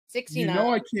69.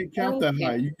 I can't count that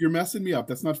high. You're messing me up.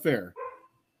 That's not fair.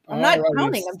 I'm not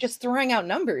counting. I'm just throwing out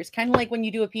numbers. Kind of like when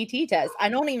you do a PT test. I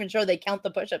don't even sure they count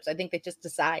the push-ups. I think they just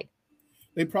decide.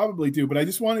 They probably do, but I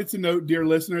just wanted to note, dear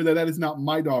listener, that is not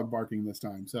my dog barking this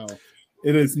time. So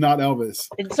it is not Elvis.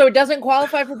 So it doesn't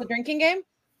qualify for the drinking game?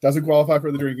 Doesn't qualify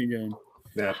for the drinking game.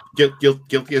 Yeah,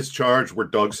 guilty as charged. We're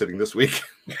dog sitting this week.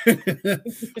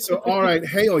 So, all right.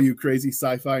 Hey, all you crazy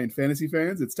sci-fi and fantasy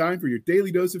fans. It's time for your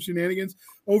daily dose of shenanigans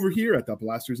over here at the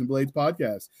Blasters and Blades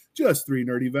podcast. Just three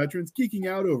nerdy veterans geeking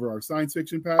out over our science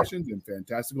fiction passions and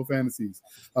fantastical fantasies.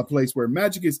 A place where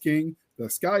magic is king, the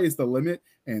sky is the limit,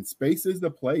 and space is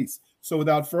the place. So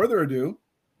without further ado,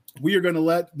 we are going to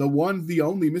let the one, the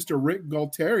only Mr. Rick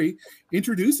Gualtieri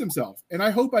introduce himself. And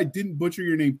I hope I didn't butcher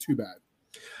your name too bad.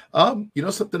 You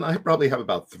know something? I probably have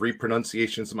about 3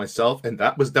 pronunciations myself, and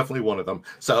that was definitely one of them.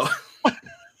 So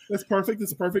that's perfect.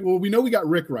 That's perfect. Well, we know we got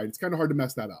Rick right. It's kind of hard to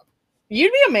mess that up.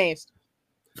 You'd be amazed.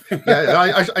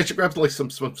 Yeah, I should grab like some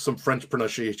French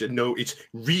pronunciation. No, it's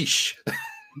riche.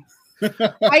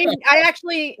 I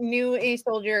actually knew a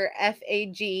soldier.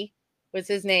 FAG was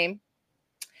his name,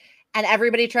 and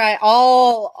everybody tried.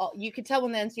 All you could tell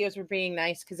when the NCOs were being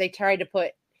nice because they tried to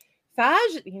put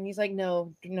Fag, and he's like,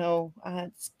 no,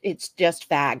 it's just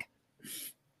Fag,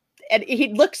 and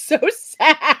he looks so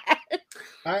sad.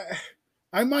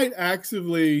 I might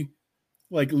actively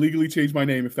like legally change my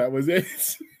name if that was it.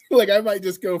 Like I might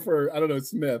just go for, I don't know,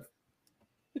 Smith.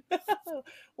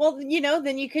 Well,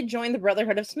 then you could join the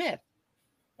Brotherhood of Smith.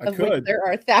 I could. Which there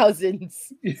are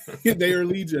thousands. They are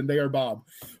legion. They are Bob.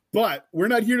 But we're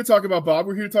not here to talk about Bob.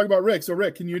 We're here to talk about Rick. So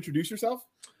Rick, can you introduce yourself?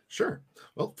 Sure.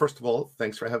 Well, first of all,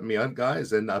 thanks for having me on,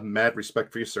 guys, and mad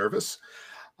respect for your service.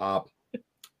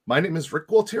 My name is Rick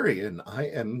Gualtieri, and I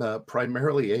am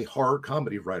primarily a horror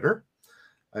comedy writer.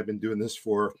 I've been doing this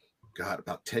for,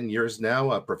 about 10 years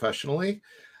now, professionally.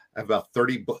 I have about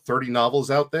 30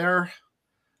 novels out there.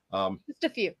 Just a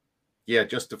few. Yeah,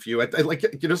 just a few. I like,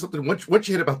 something, once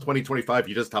you hit about 2025,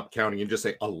 you just stop counting and just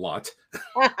say a lot.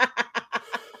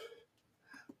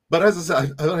 But as I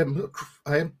said,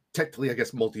 I am technically, I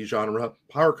guess, multi-genre.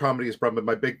 Horror comedy is probably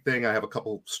my big thing. I have a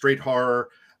couple straight horror.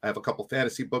 I have a couple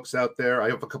fantasy books out there. I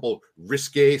have a couple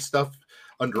risque stuff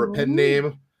under a pen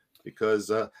name because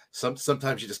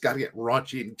sometimes you just got to get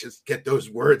raunchy and just get those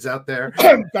words out there.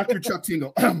 Dr. Chuck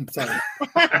Tingle. Sorry.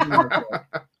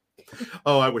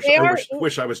 Oh, I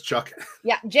wish I was Chuck.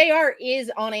 Yeah, JR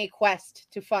is on a quest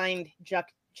to find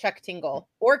Chuck Tingle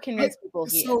or convince people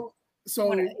he is. So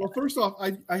well, first off,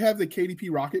 I have the KDP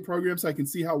Rocket program, so I can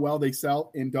see how well they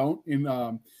sell and don't in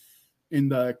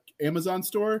the Amazon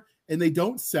store, and they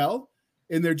don't sell,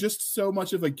 and they're just so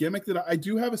much of a gimmick that I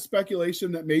do have a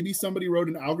speculation that maybe somebody wrote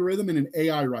an algorithm and an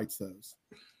AI writes those.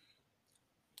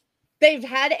 They've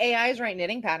had AIs write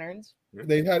knitting patterns.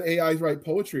 They've had AIs write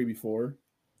poetry before,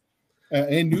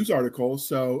 and news articles.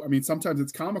 So I mean, sometimes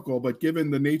it's comical, but given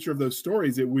the nature of those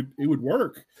stories, it would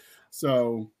work.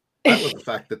 So. I love the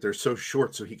fact that they're so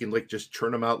short, so he can like just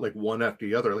churn them out like one after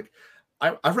the other. Like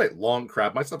I write long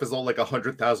crap. My stuff is all like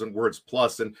 100,000 words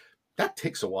plus, and that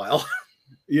takes a while.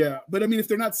 Yeah, but I mean, if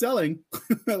they're not selling,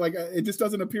 like it just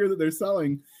doesn't appear that they're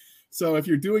selling. So if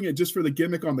you're doing it just for the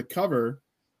gimmick on the cover,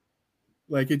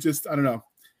 like it just, I don't know.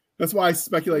 That's why I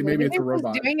speculate maybe it's a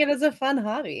robot. Doing it as a fun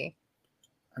hobby.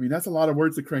 I mean, that's a lot of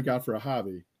words to crank out for a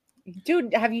hobby.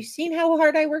 Dude, have you seen how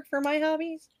hard I work for my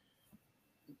hobbies?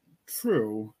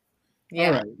 True. Yeah.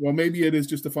 All right. Well, maybe it is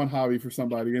just a fun hobby for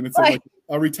somebody, and it's like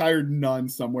a retired nun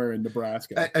somewhere in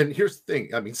Nebraska. And here's the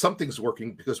thing. I mean, something's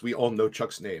working because we all know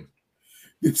Chuck's name.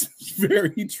 This is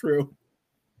very true.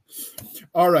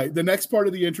 All right. The next part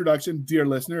of the introduction, dear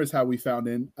listener, is how we found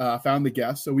the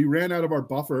guests. So we ran out of our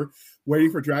buffer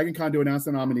waiting for DragonCon to announce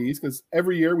the nominees because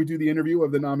every year we do the interview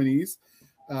of the nominees.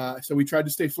 So we tried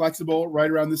to stay flexible right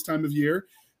around this time of year.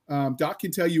 Doc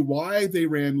can tell you why they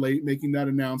ran late making that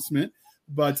announcement.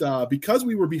 But because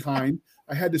we were behind,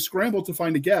 I had to scramble to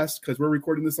find a guest because we're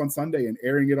recording this on Sunday and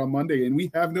airing it on Monday, and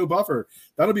we have no buffer.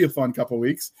 That'll be a fun couple of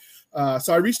weeks.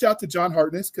 So I reached out to John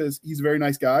Hartness because he's a very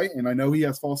nice guy, and I know he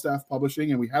has Falstaff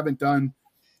Publishing, and we haven't done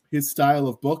his style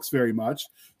of books very much.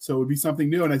 So it would be something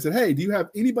new. And I said, hey, do you have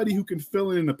anybody who can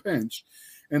fill in a pinch?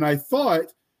 And I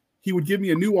thought he would give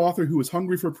me a new author who was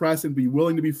hungry for press and be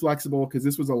willing to be flexible because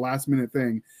this was a last-minute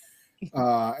thing.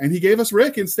 And he gave us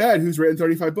Rick instead, who's written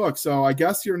 35 books. So I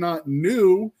guess you're not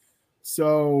new.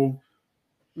 So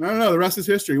I don't know. The rest is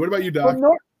history. What about you, Doc?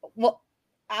 Well,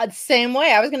 same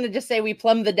way. I was going to just say we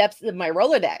plumbed the depths of my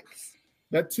Rolodex.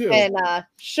 That too. And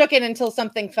shook it until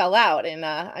something fell out. And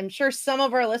I'm sure some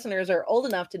of our listeners are old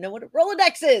enough to know what a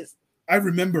Rolodex is. I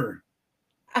remember.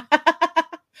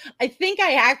 I think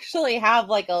I actually have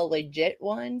like a legit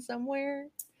one somewhere.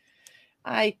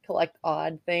 I collect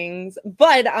odd things,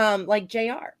 but like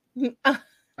JR.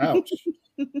 Ouch.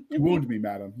 You wound me,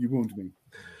 madam. You wound me.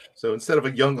 So instead of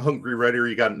a young, hungry writer,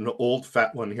 you got an old,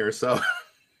 fat one here. So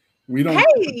we don't.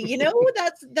 Hey, you know,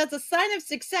 that's a sign of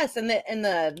success. In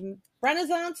the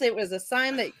Renaissance, it was a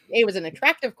sign that it was an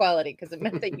attractive quality because it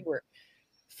meant that you were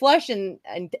flush and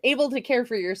able to care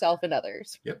for yourself and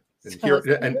others. Yep. And here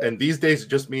and these days it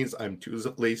just means I'm too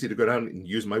lazy to go down and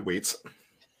use my weights.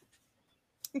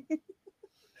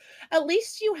 At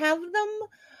least you have them.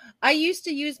 I used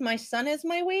to use my son as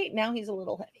my weight. Now he's a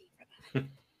little heavy.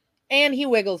 And he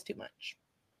wiggles too much.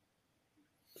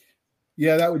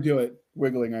 Yeah, that would do it.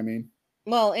 Wiggling, I mean.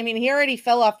 Well, I mean, he already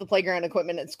fell off the playground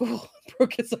equipment at school,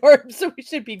 broke his arm, so we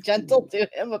should be gentle to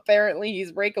him. Apparently,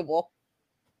 he's breakable.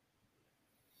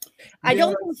 I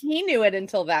don't think he knew it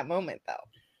until that moment, though.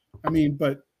 I mean,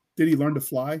 but did he learn to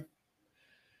fly?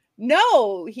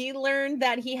 No, he learned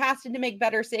that he has to make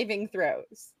better saving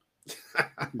throws.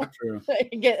 True.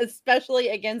 Especially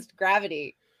against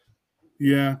gravity.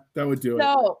 Yeah, that would do it.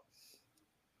 So,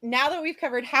 now that we've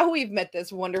covered how we've met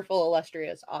this wonderful,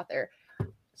 illustrious author,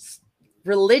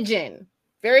 religion,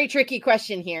 very tricky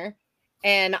question here.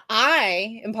 And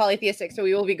I am polytheistic, so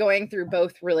we will be going through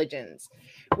both religions.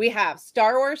 We have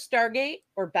Star Wars Stargate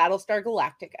or Battlestar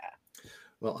Galactica.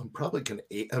 Well, I'm probably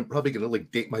gonna like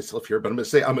date myself here, but I'm gonna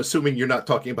say I'm assuming you're not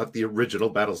talking about the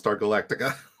original Battlestar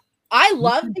Galactica. I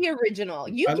love the original.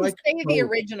 You can like say both. the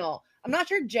original. I'm not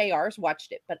sure JR's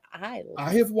watched it, but I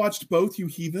have watched both, you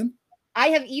heathen. I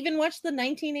have even watched the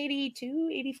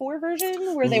 1982-84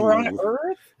 version where they were on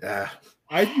Earth. Yeah.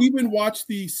 I've even watched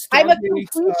the Stargate. I'm a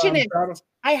completionist.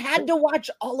 I had to watch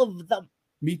all of them.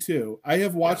 Me too. I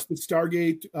have watched the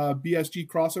Stargate BSG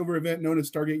crossover event known as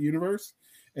Stargate Universe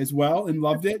as well and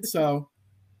loved it. So,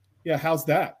 yeah, how's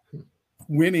that?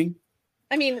 Winning.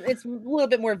 I mean, it's a little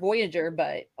bit more Voyager,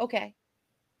 but okay.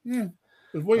 Yeah,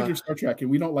 the Voyager Star Trek, and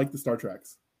we don't like the Star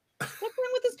Treks. What's wrong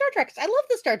with the Star Treks? I love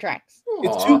the Star Treks.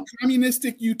 It's too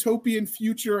communistic, utopian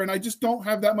future, and I just don't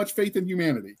have that much faith in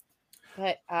humanity.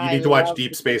 But you need to watch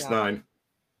Deep Space Nine.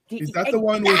 Is that the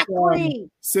one with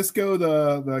Cisco,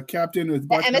 the captain? With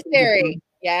the emissary.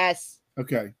 Yes.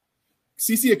 Okay.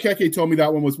 Cece Akeke told me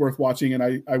that one was worth watching,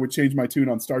 and I would change my tune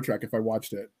on Star Trek if I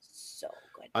watched it. So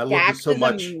good. I love it so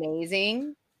much.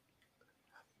 Amazing.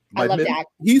 I love Dax.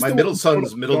 My middle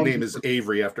son's middle name is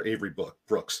Avery after Avery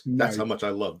Brooks. That's how much I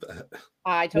love that.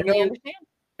 I totally understand.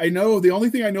 I know the only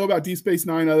thing I know about Deep Space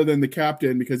Nine, other than the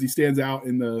captain, because he stands out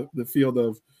in the field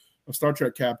of Star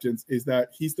Trek captains, is that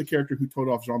he's the character who told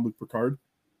off Jean-Luc Picard.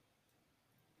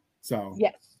 So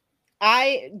yes,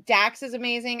 Dax is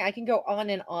amazing. I can go on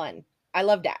and on. I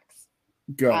love Dax.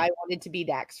 Go. I wanted to be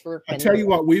Dax for. I tell you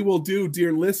what, we will do,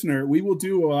 dear listener. We will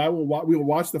do. We will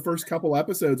watch the first couple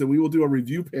episodes, and we will do a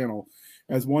review panel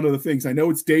as one of the things. I know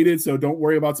it's dated, so don't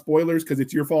worry about spoilers because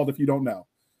it's your fault if you don't know.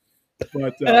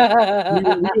 But we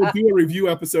will do a review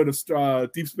episode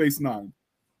of Deep Space Nine.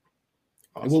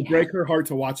 Awesome. It will break her heart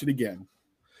to watch it again.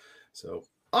 So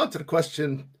on to the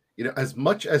question. You know, as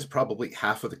much as probably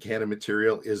half of the canon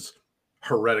material is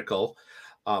heretical,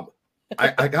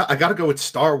 I got to go with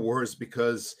Star Wars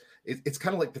because it's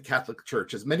kind of like the Catholic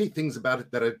Church. There's many things about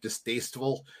it that are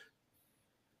distasteful.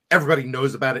 Everybody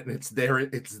knows about it, and it's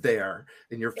there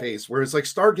in your face. Whereas like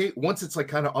Stargate, once it's like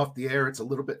kind of off the air, it's a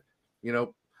little bit,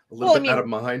 out of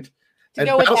mind. To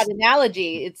go with that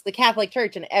analogy, it's the Catholic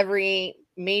Church, and every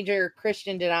major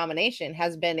Christian denomination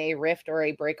has been a rift or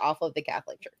a break off of the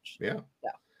Catholic Church. Yeah.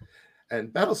 And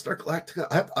Battlestar Galactica,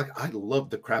 I love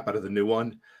the crap out of the new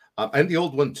one. And the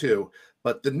old one too,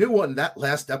 but the new one, that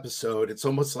last episode, it's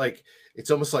almost like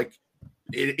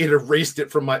it erased it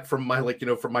from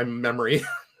my memory.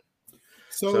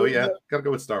 So yeah, gotta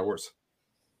go with Star Wars.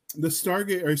 The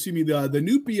Stargate, or excuse me, the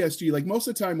new BSG, like most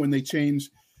of the time when they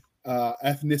change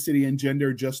ethnicity and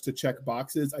gender just to check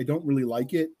boxes, I don't really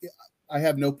like it. I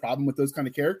have no problem with those kind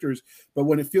of characters, but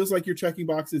when it feels like you're checking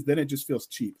boxes, then it just feels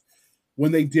cheap.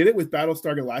 When they did it with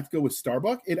Battlestar Galactica with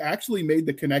Starbuck, it actually made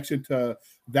the connection to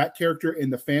that character in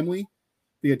the family,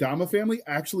 the Adama family,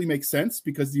 actually makes sense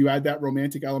because you add that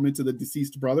romantic element to the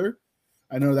deceased brother.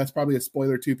 I know that's probably a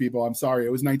spoiler to people. I'm sorry.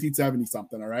 It was 1970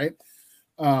 something. All right.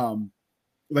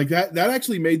 Like that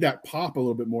actually made that pop a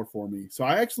little bit more for me. So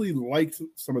I actually liked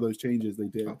some of those changes they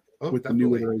did with the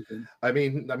new iteration. I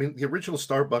mean, the original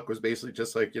Starbuck was basically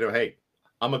just like, hey,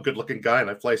 I'm a good-looking guy and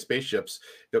I fly spaceships.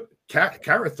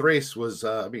 Cara Thrace was,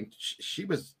 she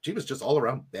was just all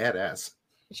around badass.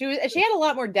 She had a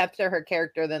lot more depth to her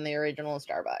character than the original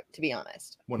Starbuck, to be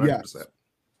honest. 100%.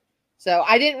 So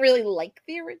I didn't really like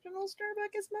the original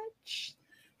Starbuck as much.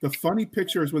 The funny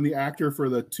picture is when the actor for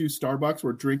the 2 Starbucks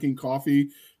were drinking coffee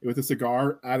with a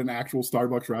cigar at an actual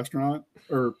Starbucks restaurant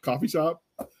or coffee shop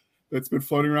that's been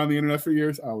floating around the internet for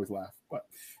years. I always laugh. But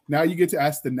now you get to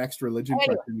ask the next religion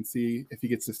question and see if he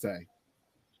gets to stay.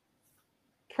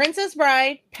 Princess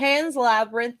Bride, Pan's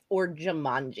Labyrinth, or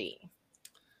Jumanji?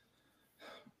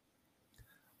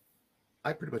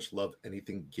 I pretty much love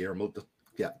anything Guillermo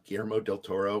del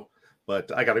Toro,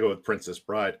 but I got to go with Princess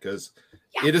Bride because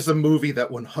it is a movie that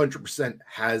 100%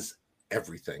 has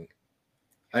everything.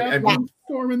 I mean,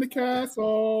 storm in the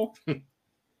castle.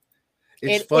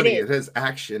 It's funny. It has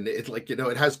action. It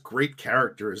it has great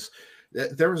characters.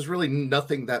 There is really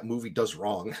nothing that movie does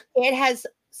wrong. It has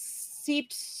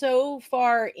seeped so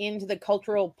far into the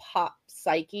cultural pop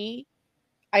psyche.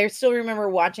 I still remember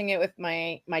watching it with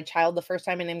my child the first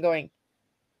time and him going,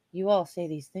 "You all say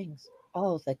these things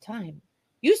all the time.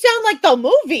 You sound like the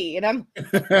movie." And I'm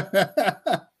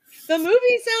the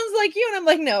movie sounds like you. And I'm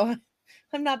like, no,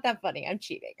 I'm not that funny. I'm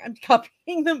cheating. I'm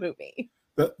copying the movie.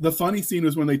 The funny scene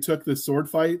was when they took the sword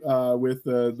fight with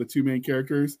the 2 main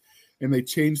characters and they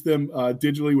changed them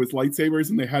digitally with lightsabers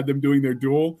and they had them doing their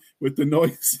duel with the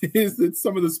noises that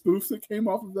some of the spoofs that came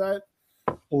off of that.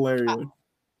 Hilarious.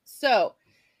 So,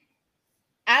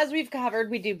 as we've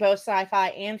covered, we do both sci-fi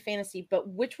and fantasy, but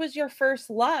which was your first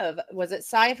love? Was it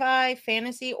sci-fi,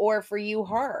 fantasy, or for you,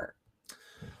 horror?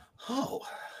 Oh.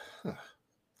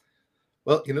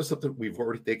 Well, you know something? We've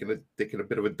already taken a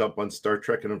bit of a dump on Star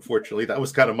Trek, and unfortunately, that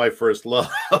was kind of my first love.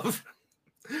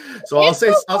 So I'll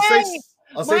say sci-fi.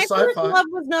 My first love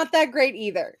was not that great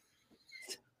either.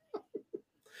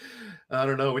 I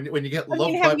don't know. When you get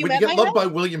loved by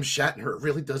William Shatner, it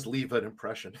really does leave an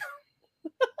impression.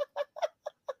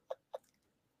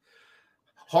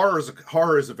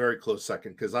 Horror is a very close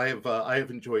second because I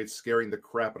have enjoyed scaring the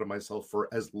crap out of myself for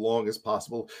as long as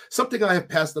possible. Something I have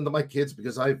passed on to my kids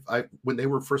because I when they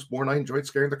were first born, I enjoyed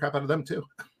scaring the crap out of them too.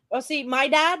 Well, see, my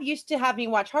dad used to have me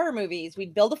watch horror movies.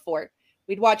 We'd build a fort,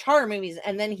 we'd watch horror movies,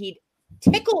 and then he'd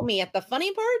tickle me at the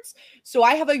funny parts. So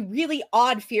I have a really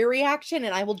odd fear reaction,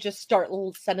 and I will just start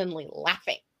suddenly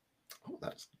laughing. Oh,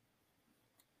 that's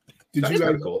Did you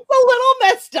guys cool. It's a little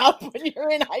messed up when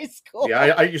you're in high school.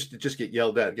 Yeah, I used to just get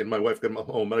yelled at. Again, my wife got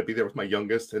home, and I'd be there with my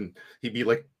youngest, and he'd be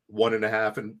like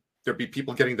 1.5, and there'd be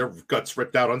people getting their guts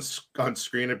ripped out on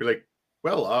screen. I'd be like,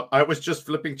 "Well, I was just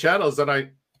flipping channels, and I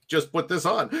just put this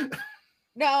on."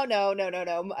 No.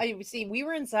 See, we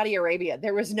were in Saudi Arabia.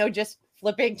 There was no just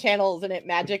flipping channels and it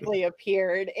magically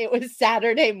appeared. It was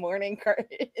Saturday morning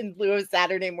in lieu of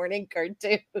Saturday morning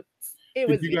cartoons.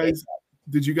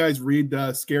 Did you guys read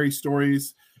Scary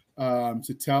Stories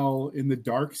to Tell in the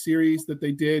Dark series that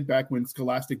they did back when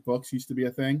Scholastic Books used to be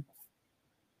a thing?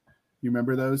 You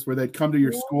remember those where they'd come to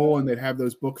your school and they'd have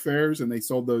those book fairs and they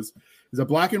sold those. There's a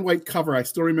black and white cover. I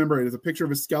still remember it. It's a picture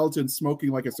of a skeleton smoking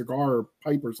like a cigar or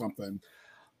pipe or something.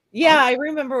 Yeah, I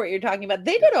remember what you're talking about.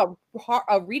 They did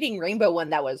a Reading Rainbow one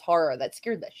that was horror that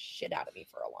scared the shit out of me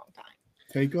for a long time.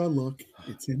 Take a look.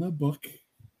 It's in a book.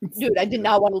 Dude, I did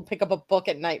not want to pick up a book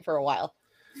at night for a while.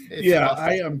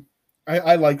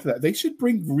 I liked that. They should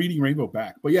bring Reading Rainbow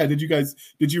back. But yeah, did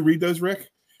you read those, Rick,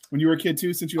 when you were a kid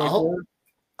too? Since you like horror?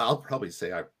 I'll probably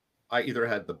say I either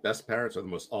had the best parents or the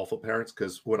most awful parents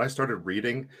because when I started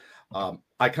reading,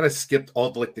 I kind of skipped all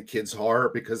the kids'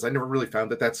 horror because I never really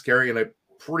found it that scary, and I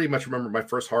pretty much remember my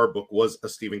first horror book was a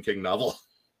Stephen King novel.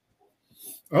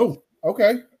 Oh,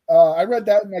 okay. I read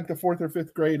that in the 4th or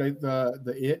 5th grade.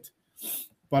 The It.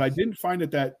 But I didn't find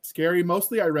it that scary.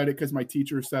 Mostly I read it because my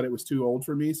teacher said it was too old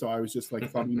for me. So I was just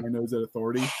thumbing my nose at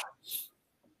authority.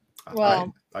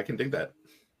 Well, I can dig that.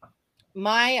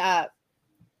 My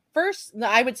first,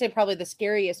 I would say probably the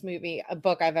scariest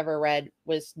book I've ever read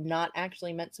was not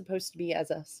actually supposed to be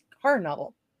as a horror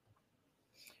novel,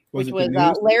 which was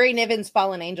Larry Niven's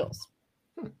Fallen Angels.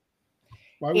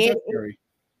 Why was that scary?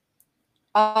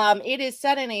 It is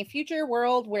set in a future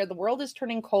world where the world is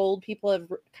turning cold. People have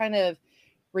kind of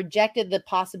rejected the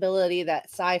possibility that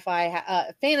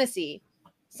sci-fi, fantasy,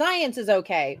 science is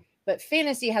okay, but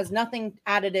fantasy has nothing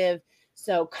additive.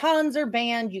 So cons are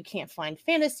banned. You can't find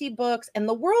fantasy books, and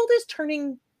the world is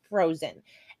turning frozen.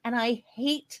 And I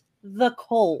hate the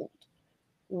cold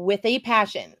with a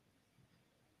passion.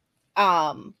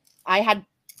 I had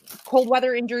cold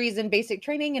weather injuries in basic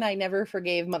training, and I never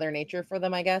forgave Mother Nature for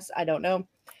them, I guess. I don't know.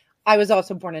 I was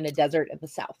also born in a desert in the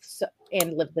South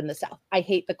and lived in the South. I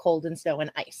hate the cold and snow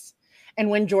and ice. And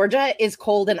when Georgia is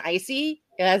cold and icy,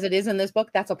 as it is in this book,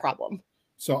 that's a problem.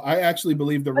 So I actually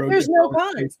believe the road. There's no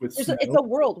cons. It's a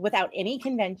world without any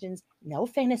conventions, no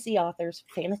fantasy authors.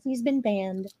 Fantasy's been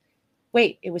banned.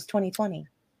 Wait, it was 2020.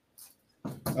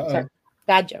 Sorry,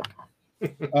 bad joke.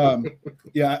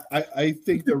 Yeah, I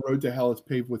think the road to hell is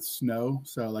paved with snow.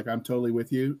 So like I'm totally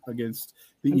with you against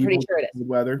the I'm pretty evil sure it is.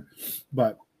 weather.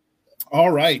 But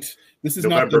all right. This is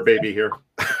November not baby here.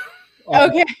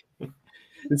 Okay.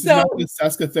 This is So- not the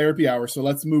Seska therapy hour, so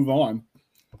let's move on.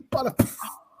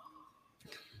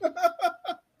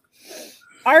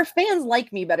 Our fans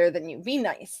like me better than you. Be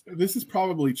nice. This is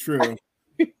probably true.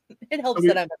 It helps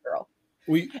that I'm a girl.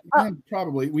 We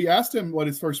asked him what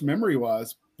his first memory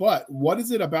was, but what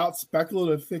is it about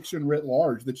speculative fiction writ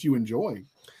large that you enjoy?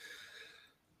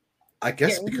 I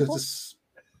guess because it's,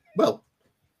 well,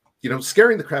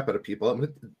 scaring the crap out of people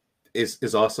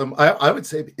is awesome. I would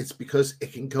say it's because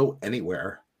it can go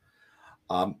anywhere.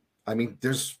 I mean,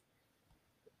 there's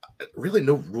really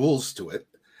no rules to it.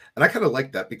 And I kind of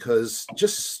like that because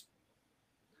just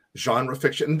genre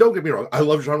fiction, and don't get me wrong, I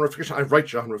love genre fiction. I write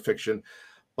genre fiction.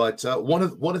 But one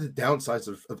of the downsides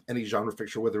of any genre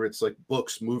fiction, whether it's like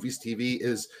books, movies, TV,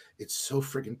 is it's so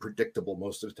friggin' predictable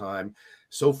most of the time,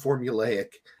 so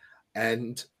formulaic.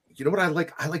 And you know what I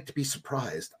like? I like to be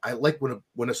surprised. I like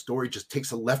when a story just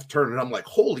takes a left turn and I'm like,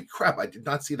 holy crap, I did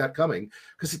not see that coming,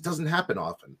 because it doesn't happen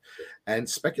often. And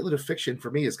speculative fiction for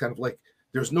me is kind of like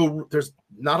there's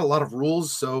not a lot of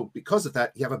rules. So because of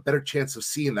that, you have a better chance of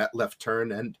seeing that left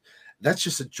turn. And that's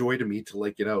just a joy to me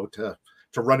to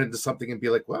run into something and be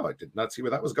like, wow, I did not see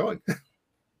where that was going.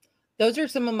 Those are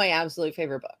some of my absolute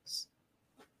favorite books.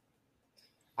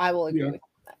 I will agree with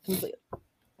that completely.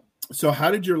 So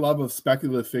how did your love of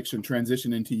speculative fiction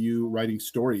transition into you writing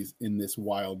stories in this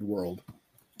wild world?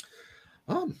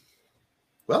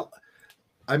 Well,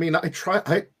 I mean,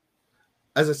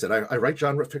 as I said, I write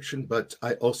genre fiction, but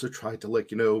I also try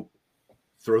to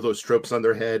throw those tropes on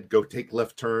their head, go take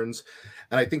left turns.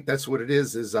 And I think that's what it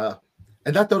is,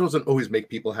 and that doesn't always make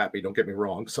people happy. Don't get me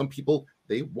wrong. Some people,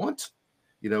 they want,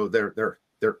 their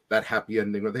that happy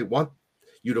ending, or they want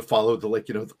you to follow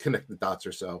the connect the dots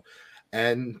or so.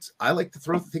 And I like to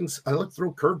throw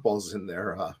curveballs in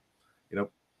there.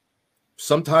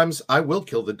 Sometimes I will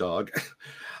kill the dog.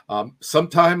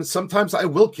 Sometimes I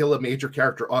will kill a major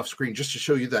character off screen just to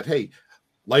show you that, hey,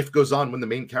 life goes on when the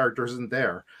main character isn't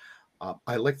there.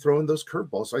 I like throwing those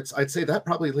curveballs. So I'd say that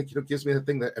probably gives me the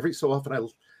thing that every so often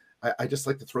I just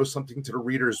like to throw something to the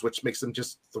readers, which makes them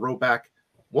just throw back,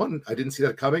 one, I didn't see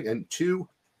that coming, and two,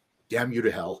 damn you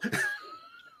to hell.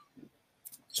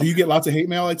 So you get lots of hate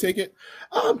mail, I take it?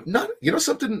 Not,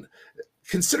 something,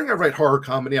 considering I write horror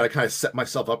comedy, I kind of set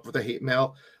myself up for the hate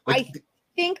mail. I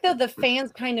think, though, the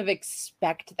fans kind of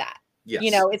expect that. Yes.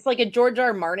 It's like a George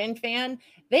R. Martin fan.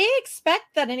 They expect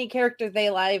that any character they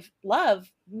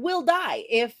love will die.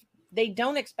 If they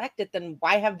don't expect it, then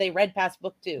why have they read past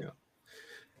book 2? Yeah.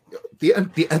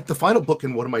 The final book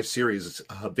in one of my series,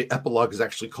 the epilogue is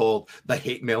actually called the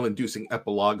hate mail inducing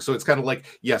epilogue. So it's kind of like,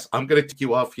 yes, I'm going to take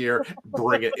you off here.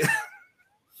 Bring it.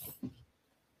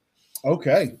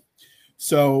 Okay.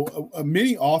 So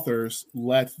many authors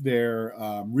let their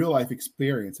real life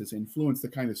experiences influence the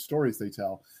kind of stories they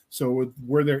tell. So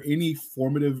were there any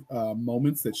formative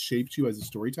moments that shaped you as a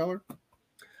storyteller?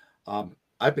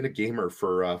 I've been a gamer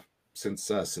for since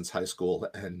high school,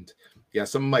 and yeah,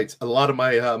 a lot of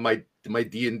my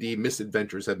D&D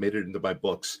misadventures have made it into my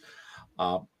books.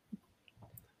 I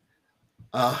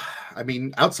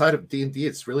mean, outside of D&D,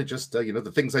 it's really just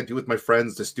the things I do with my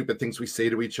friends, the stupid things we say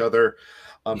to each other.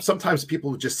 Sometimes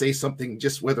people will just say something,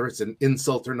 just whether it's an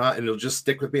insult or not, and it'll just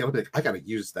stick with me. I'll be like, I got to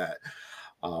use that.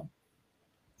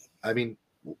 I mean,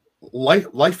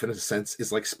 life in a sense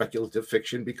is like speculative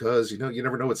fiction, because you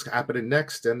never know what's happening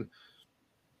next, and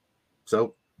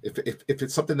so if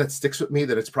it's something that sticks with me,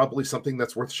 then it's probably something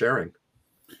that's worth sharing.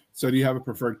 So do you have a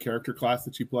preferred character class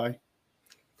that you play?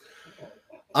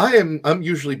 I'm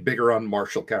usually bigger on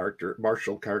martial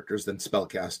characters than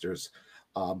spellcasters.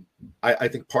 I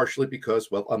think partially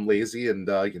because, well, I'm lazy, and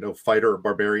fighter or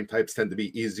barbarian types tend to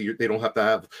be easier. They don't have to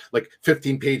have like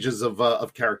 15 pages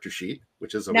of character sheet,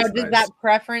 which is always now. Does nice. That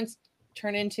preference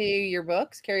turn into your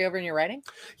books, carry over in your writing?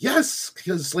 Yes,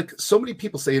 because like so many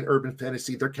people say in urban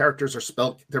fantasy, their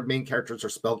main characters are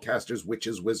spellcasters,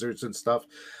 witches, wizards, and stuff.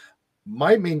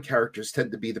 My main characters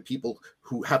tend to be the people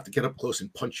who have to get up close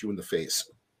and punch you in the face.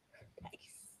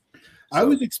 I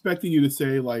was expecting you to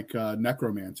say like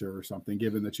necromancer or something,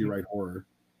 given that you write horror.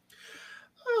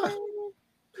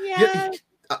 Yeah.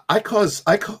 I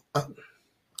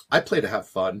play to have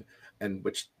fun, and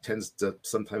which tends to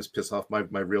sometimes piss off my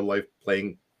real life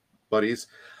playing buddies.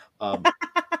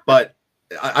 But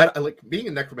I like being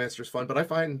a necromancer is fun, but I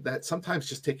find that sometimes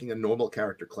just taking a normal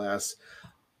character class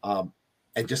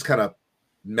and just kind of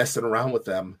messing around with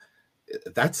them,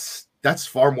 that's that's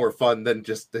far more fun than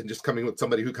just coming with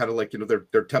somebody who kind of like,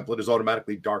 their template is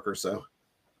automatically darker. So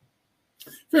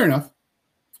fair enough.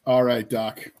 All right,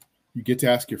 Doc, you get to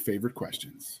ask your favorite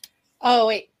questions. Oh,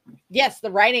 wait. Yes,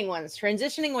 the writing ones.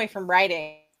 Transitioning away from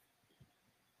writing.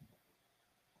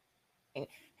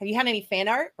 Have you had any fan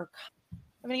art or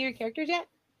have any of your characters yet?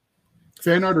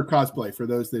 Fan art or cosplay for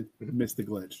those that missed the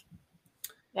glitch?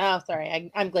 Oh,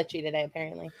 sorry. I'm glitchy today,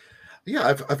 apparently. Yeah,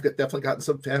 I've definitely gotten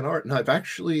some fan art, and I've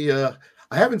actually I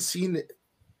haven't seen it.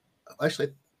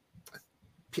 Actually,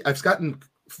 I've gotten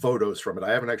photos from it.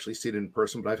 I haven't actually seen it in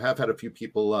person, but I have had a few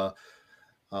people.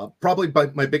 Probably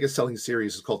my biggest selling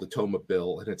series is called The Tome of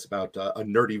Bill, and it's about a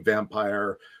nerdy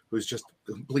vampire who's just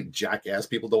a complete jackass.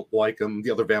 People don't like him. The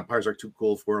other vampires are too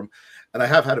cool for him. And I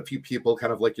have had a few people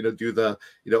kind of like, do the,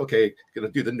 okay, gonna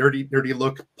do the nerdy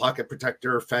look, pocket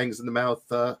protector, fangs in the mouth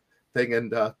thing.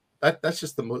 And that's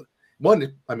just the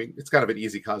one. I mean, it's kind of an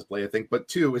easy cosplay, I think, but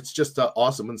two, it's just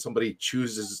awesome when somebody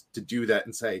chooses to do that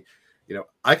and say,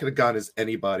 I could have gone as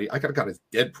anybody. I could have gone as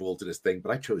Deadpool to this thing,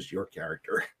 but I chose your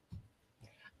character.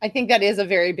 I think that is a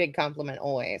very big compliment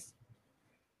always.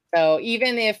 So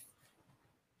even if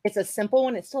it's a simple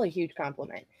one, it's still a huge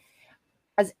compliment.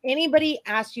 Has anybody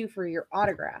asked you for your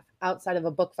autograph outside of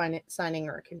a book signing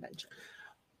or a convention?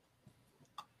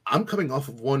 I'm coming off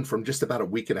of one from just about a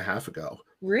week and a half ago.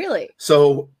 Really?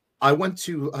 So I went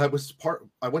to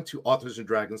Authors and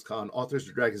Dragons Con. Authors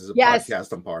and Dragons is a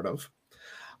podcast I'm part of.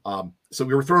 So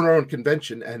we were throwing our own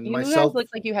convention, and you myself guys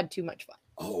looked like you had too much fun.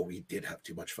 Oh, we did have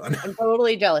too much fun. I'm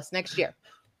totally jealous. Next year,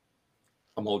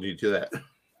 I'm holding you to that.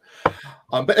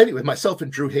 But anyway, myself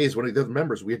and Drew Hayes, one of the other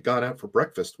members, we had gone out for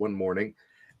breakfast one morning,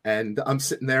 and I'm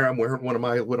sitting there. I'm wearing one of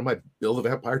my Bill the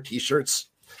Vampire T-shirts,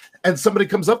 and somebody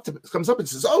comes up and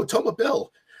says, "Oh, Toma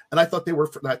Bill." And I thought they were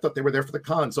there for the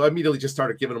con, so I immediately just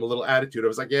started giving them a little attitude. I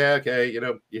was like, "Yeah, okay,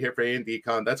 you're here for A&D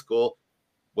Con. That's cool.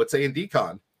 What's A&D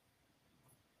Con?"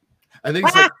 And then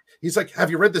he's like,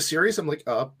 "Have you read the series?" I'm like,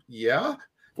 yeah.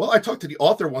 Well, I talked to the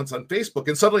author once on Facebook,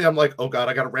 and suddenly I'm like, oh God,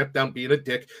 I got to ramp down being a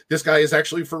dick. This guy is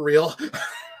actually for real.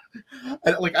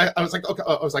 And I was like,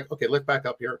 okay, let's back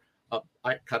up here.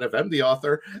 I kind of am the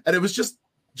author. And it was just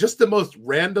the most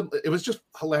random. It was just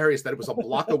hilarious that it was a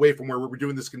block away from where we were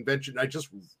doing this convention. I just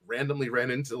randomly ran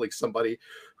into like somebody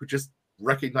who just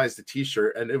recognized the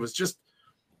T-shirt, and it was just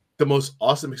the most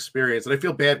awesome experience. And I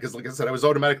feel bad because, like I said, I was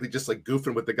automatically just like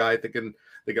goofing with the guy, thinking,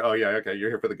 oh yeah, okay,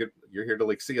 you're here to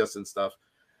like see us and stuff.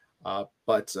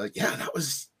 But yeah, that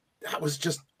was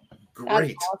just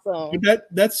great. That's awesome.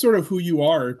 That's sort of who you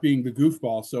are, being the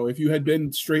goofball. So if you had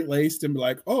been straight laced and be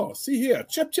like, oh, see here,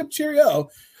 chip cheerio,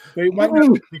 they might not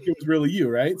think it was really you,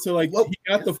 right? So like, he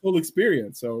got the full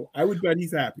experience. So I would bet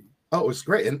he's happy. Oh, it was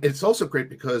great. And it's also great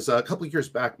because a couple of years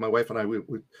back, my wife and I,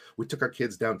 we took our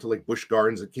kids down to like Busch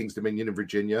Gardens at Kings Dominion in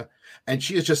Virginia. And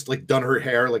she has just like done her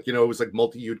hair, like, it was like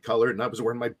multi-hued colored. And I was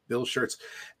wearing my Bill shirts.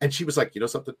 And she was like,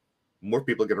 something, more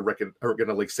people are going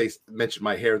to like mention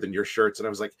my hair than your shirts. And I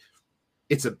was like,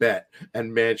 it's a bet.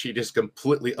 And man, she just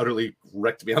completely, utterly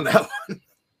wrecked me on that one.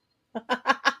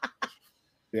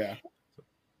 Yeah.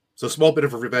 So small bit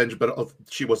of a revenge, but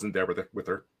she wasn't there with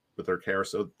her hair.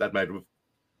 So that might have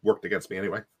worked against me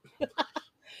anyway.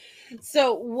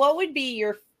 So what would be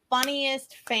your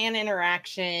funniest fan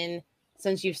interaction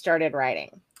since you've started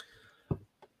writing?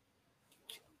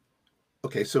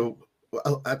 Okay, so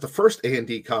at the first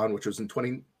A&D Con, which was in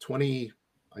 2020,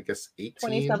 I guess 18.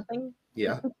 20 something?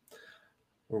 Yeah.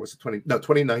 Or was it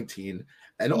 2019?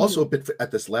 And also a bit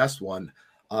at this last one,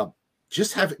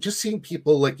 just seeing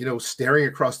people like, staring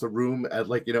across the room at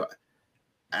like,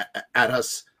 at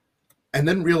us, and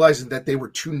then realizing that they were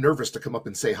too nervous to come up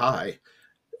and say hi.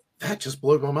 That just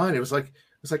blew my mind. It was like,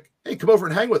 hey, come over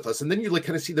and hang with us. And then you like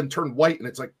kind of see them turn white, and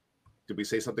it's like, did we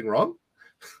say something wrong?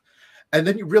 And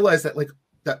then you realize that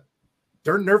that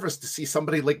they're nervous to see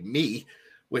somebody like me,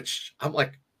 which I'm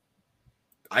like,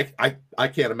 I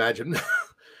can't imagine.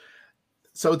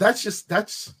 So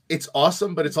it's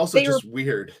awesome, but it's also just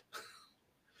weird.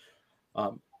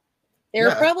 They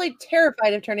were probably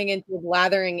terrified of turning into a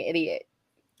blathering idiot,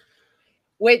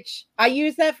 which I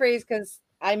use that phrase because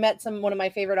I met one of my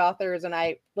favorite authors, and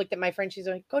I looked at my friend. She's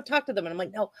like, go talk to them. And I'm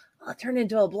like, no, I'll turn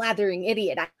into a blathering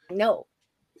idiot. I know.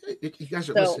 You guys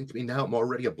are listening to me now. I'm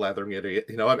already a blathering idiot.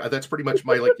 That's pretty much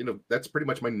my that's pretty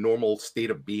much my normal state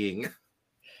of being.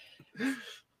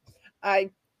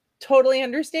 I totally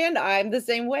understand. I'm the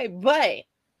same way. But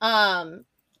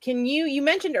can you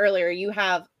mentioned earlier you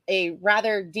have a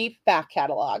rather deep back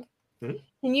catalog. Mm-hmm.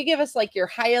 Can you give us like your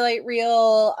highlight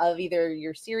reel of either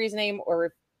your series name,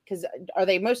 or because are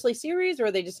they mostly series, or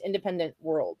are they just independent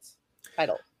worlds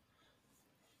title?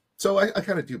 So I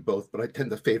kind of do both, but I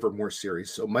tend to favor more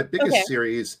series. So my biggest Okay.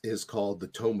 series is called The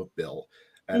Tome of Bill,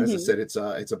 and as I Mhm. said,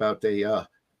 it's about a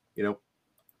you know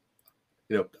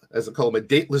as I call him, a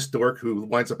dateless dork who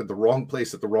winds up in the wrong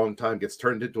place at the wrong time, gets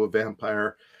turned into a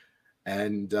vampire,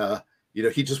 and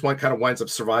he just kind of winds up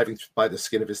surviving by the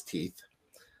skin of his teeth.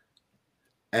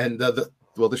 And this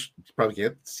you probably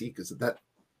can't see because of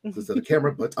the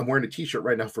camera, but I'm wearing a T-shirt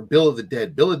right now for Bill of the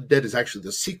Dead. Bill of the Dead is actually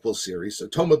the sequel series. So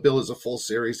Tome of Bill is a full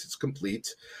series; it's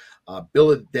complete.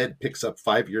 Bill of the Dead picks up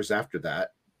 5 years after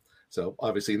that, so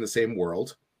obviously in the same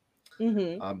world.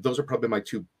 Mhm. Those are probably my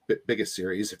two biggest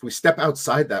series. If we step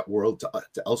outside that world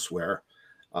to elsewhere,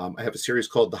 I have a series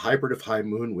called The Hybrid of High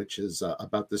Moon, which is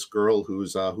about this girl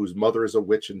whose mother is a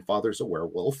witch and father's a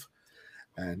werewolf.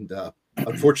 And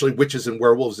unfortunately, witches and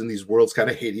werewolves in these worlds kind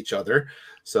of hate each other.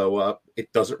 So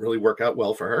it doesn't really work out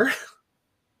well for her.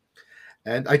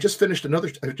 And I just finished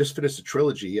a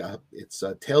trilogy. It's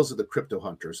Tales of the Crypto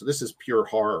Hunter. So this is pure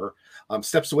horror.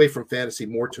 Steps away from fantasy,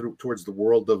 more towards the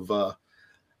world of,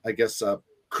 I guess,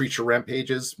 creature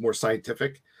rampages, more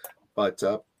scientific. But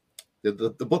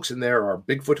the books in there are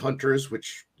Bigfoot Hunters,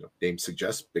 which name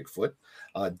suggests Bigfoot,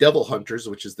 Devil Hunters,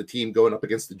 which is the team going up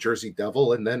against the Jersey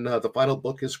Devil, and then the final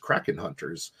book is Kraken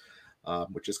Hunters,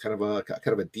 which is kind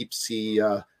of a deep sea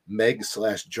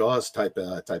Meg/Jaws type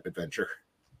adventure.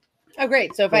 Oh,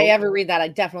 great. So if I ever read that, I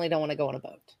definitely don't want to go on a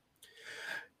boat.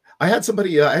 I had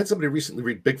somebody recently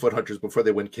read Bigfoot Hunters before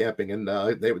they went camping, and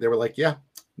they were like, "Yeah,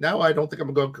 now I don't think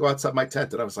I'm going to go outside my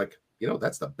tent." And I was like,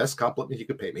 that's the best compliment you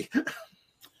could pay me.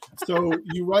 So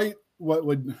you write what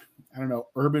would, I don't know,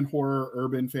 urban horror,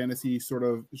 urban fantasy sort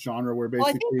of genre where Well,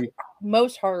 I basically, think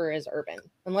most horror is urban,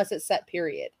 unless it's set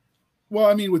period. well,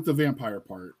 I mean, with the vampire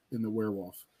part in the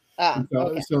werewolf.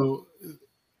 Okay. So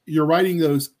you're writing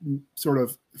those sort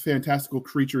of fantastical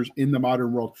creatures in the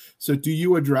modern world. So do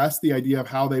you address the idea of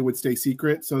how they would stay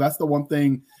secret? So that's the one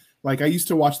thing. Like I used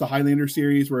to watch the Highlander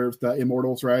series where it's the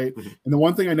immortals, right? Mm-hmm. And the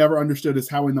one thing I never understood is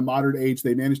how in the modern age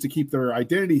they managed to keep their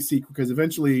identity secret because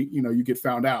eventually, you get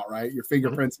found out, right? Your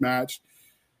fingerprints match.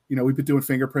 We've been doing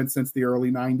fingerprints since the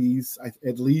early 90s,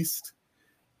 at least.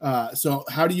 So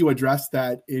how do you address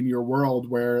that in your world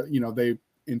where, they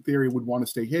in theory would want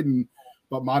to stay hidden,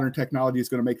 but modern technology is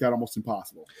going to make that almost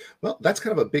impossible? Well, that's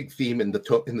kind of a big theme in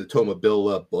the Tome of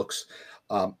Bill books.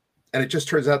 And it just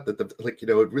turns out that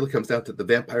it really comes down to the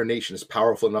vampire nation is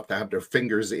powerful enough to have their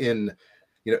fingers in,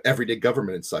 everyday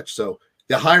government and such. So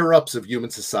the higher ups of human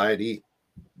society,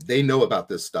 they know about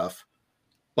this stuff,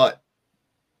 but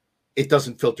it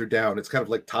doesn't filter down. It's kind of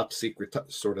like top secret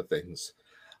sort of things.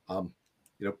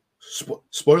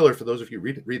 Spoiler for those of you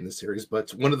reading the series,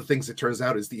 but one of the things it turns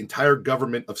out is the entire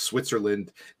government of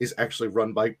Switzerland is actually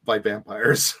run by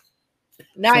vampires.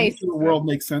 Nice. So the world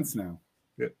makes sense now.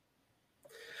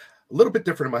 A little bit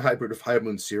different in my Hybrid of High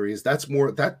Moon series. That's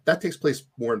more that takes place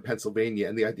more in Pennsylvania,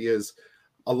 and the idea is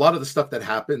a lot of the stuff that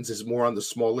happens is more on the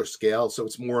smaller scale, so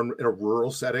it's more in a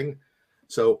rural setting.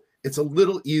 So it's a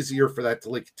little easier for that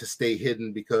to stay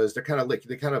hidden because they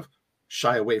kind of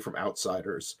shy away from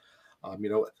outsiders.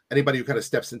 Anybody who kind of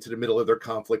steps into the middle of their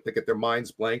conflict, they get their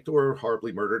minds blanked or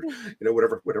horribly murdered.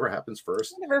 Whatever happens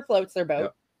first. Whatever floats their boat. Yeah.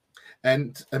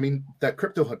 And I mean that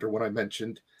Crypto Hunter one I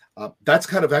mentioned. That's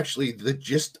kind of actually the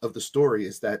gist of the story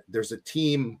is that there's a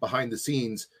team behind the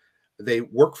scenes. They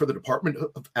work for the Department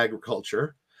of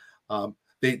Agriculture.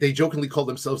 They jokingly call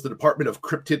themselves the Department of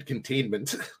Cryptid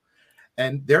Containment.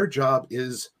 And their job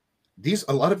is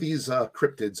a lot of these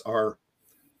cryptids are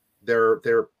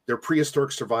they're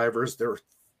prehistoric survivors.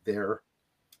 They're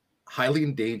highly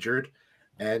endangered.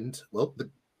 And well,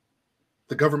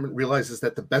 the government realizes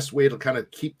that the best way to kind of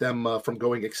keep them from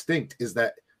going extinct is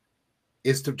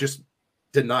to just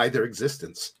deny their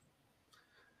existence.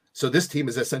 So this team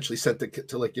is essentially sent in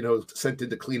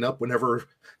to clean up whenever,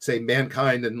 say,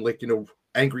 mankind and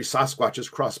angry Sasquatches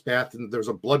cross paths and there's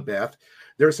a bloodbath.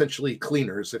 They're essentially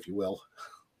cleaners, if you will.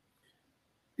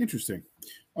 Interesting.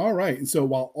 All right. And so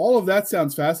while all of that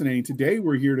sounds fascinating, today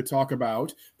we're here to talk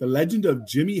about The Legend of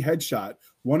Jimmy Headshot,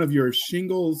 one of your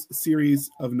Shingles series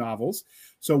of novels.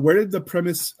 So where did the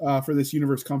premise for this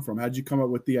universe come from? How did you come up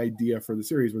with the idea for the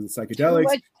series? Was it psychedelics? Too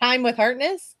much time with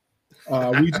Harkness?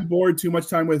 Ouija board, too much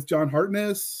time with John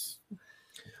Harkness?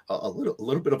 A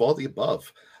little bit of all the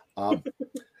above.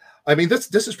 I mean,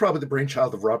 this is probably the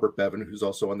brainchild of Robert Bevan, who's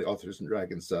also on the Authors and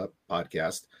Dragons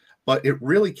podcast. But it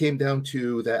really came down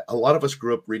to that a lot of us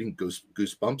grew up reading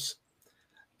Goosebumps.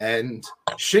 And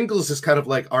Shingles is kind of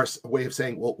like our way of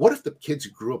saying, well, what if the kids who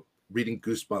grew up reading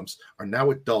Goosebumps are now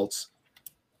adults,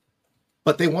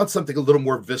 but they want something a little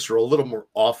more visceral, a little more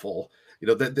awful?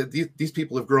 These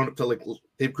people have grown up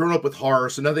they've grown up with horror.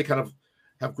 So now they kind of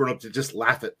have grown up to just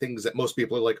laugh at things that most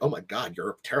people are like, oh my God, you're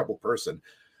a terrible person.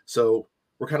 So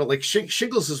we're kind of like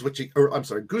shingles is what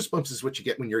goosebumps is what you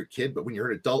get when you're a kid, but when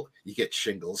you're an adult, you get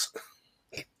shingles.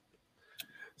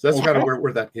 So that's kind of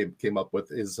where that came up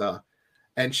with is,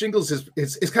 and shingles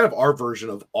is kind of our version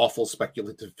of awful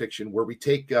speculative fiction, where we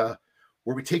take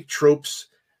tropes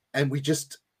and we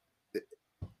just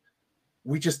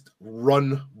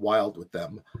run wild with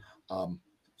them.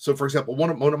 So, for example, one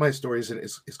of my stories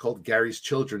is called Gary's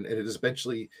Children, and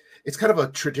it's kind of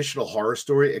a traditional horror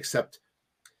story, except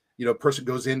a person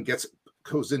goes into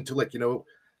like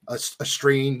a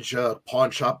strange pawn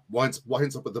shop, winds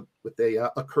up with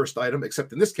a cursed item.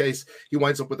 Except in this case, he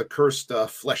winds up with a cursed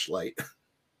fleshlight.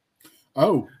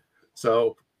 Oh,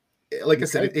 so like I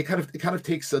said, it kind of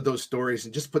takes those stories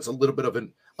and just puts a little bit of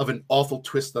an awful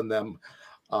twist on them.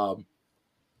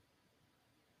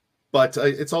 But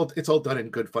it's all done in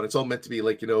good fun. It's all meant to be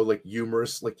like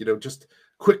humorous, just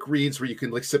quick reads where you can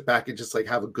like sit back and just like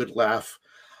have a good laugh.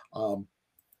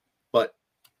 But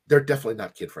they're definitely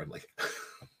not kid friendly.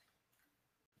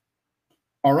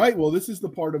 All right. Well, this is the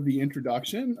part of the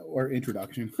introduction.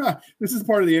 This is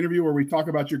part of the interview where we talk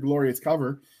about your glorious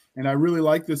cover, and I really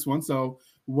like this one. So,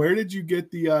 where did you get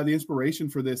the inspiration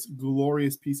for this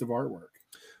glorious piece of artwork?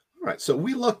 All right. So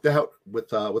we lucked out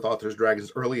with Authors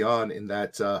Dragons early on in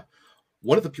that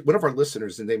one of our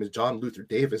listeners, his name is John Luther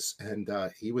Davis, and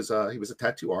he was a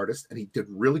tattoo artist, and he did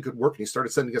really good work, and he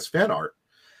started sending us fan art,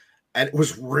 and it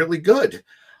was really good.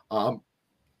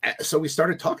 So we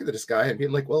started talking to this guy and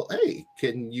being like, well, hey,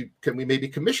 can we maybe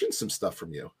commission some stuff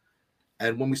from you?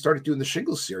 And when we started doing the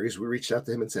Shingles series, we reached out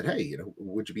to him and said, hey,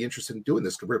 would you be interested in doing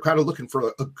this? Because we're kind of looking for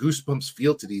a Goosebumps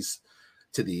feel to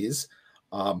these.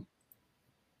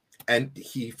 And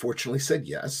he fortunately said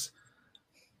yes.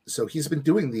 So he's been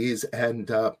doing these. And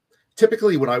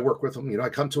typically when I work with him, I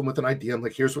come to him with an idea. I'm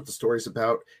like, here's what the story's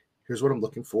about. Here's what I'm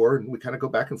looking for. And we kind of go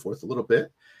back and forth a little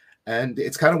bit. And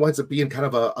it's kind of winds up being kind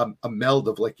of a meld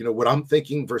of like, what I'm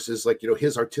thinking versus like,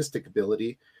 his artistic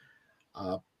ability.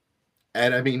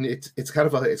 And I mean, it's kind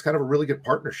of a really good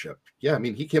partnership. Yeah. I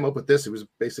mean, he came up with this. It was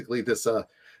basically this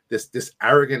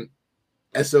arrogant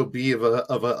SOB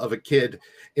of a kid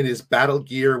in his battle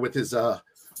gear with his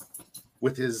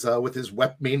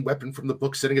main weapon from the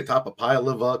book sitting atop a pile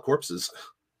of corpses.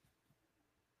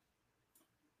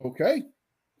 Okay.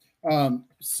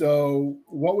 So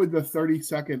what would the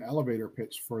 30-second elevator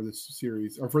pitch for this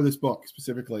series, or for this book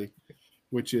specifically,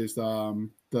 which is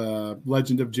the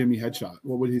Legend of Jimmy Headshot?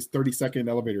 What would his 30-second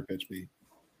elevator pitch be?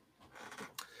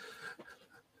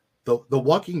 The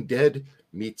Walking Dead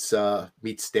meets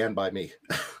Stand By Me.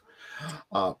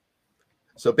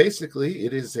 So basically,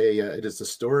 it is a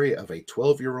story of a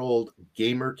 12-year-old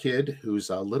gamer kid who's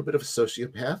a little bit of a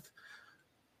sociopath,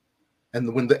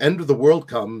 and when the end of the world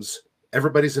comes,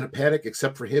 everybody's in a panic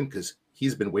except for him because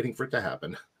he's been waiting for it to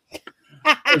happen.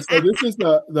 So this is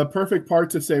the perfect part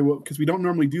to say, well, because we don't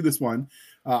normally do this one.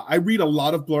 I read a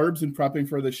lot of blurbs in prepping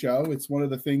for the show. It's one of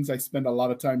the things I spend a lot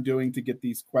of time doing to get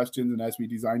these questions and as we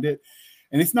designed it.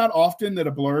 And it's not often that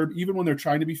a blurb, even when they're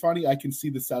trying to be funny, I can see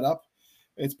the setup.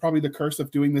 It's probably the curse of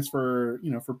doing this for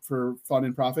fun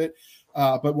and profit.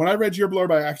 But when I read your blurb,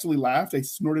 I actually laughed. I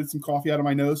snorted some coffee out of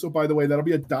my nose. So by the way, that'll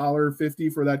be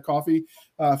 $1.50 for that coffee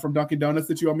from Dunkin' Donuts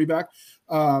that you owe me back.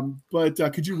 But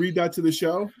could you read that to the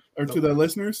show or to the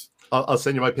listeners? I'll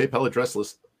send you my PayPal address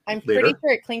list. I'm later. pretty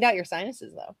sure it cleaned out your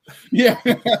sinuses though. Yeah.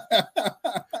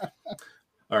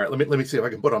 All right. Let me see if I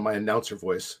can put on my announcer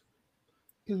voice.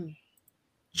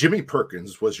 Jimmy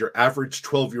Perkins was your average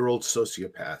 12-year-old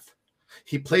sociopath.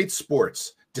 He played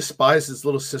sports, despised his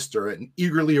little sister, and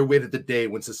eagerly awaited the day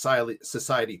when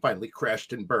society finally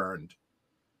crashed and burned.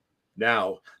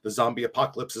 Now, the zombie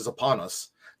apocalypse is upon us.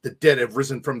 The dead have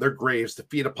risen from their graves to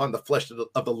feed upon the flesh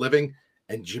of the living,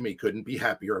 and Jimmy couldn't be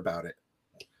happier about it.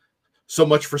 So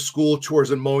much for school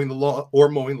chores and mowing the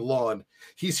lawn.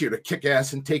 He's here to kick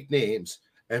ass and take names,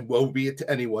 and woe be it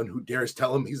to anyone who dares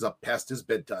tell him he's up past his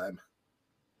bedtime.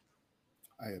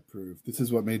 I approve. This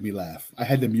is what made me laugh. I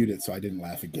had to mute it so I didn't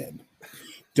laugh again.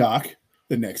 Doc,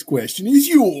 the next question is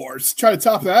yours. Try to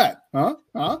top that. Huh?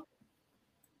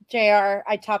 JR,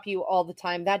 I top you all the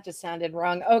time. That just sounded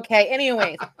wrong. Okay,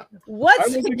 anyways. I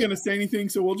wasn't going to say anything,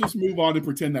 so we'll just move on and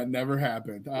pretend that never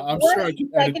happened. I'm sure I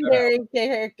can secondary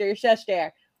character, shush JR.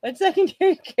 What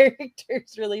secondary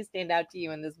characters really stand out to you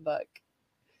in this book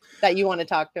that you want to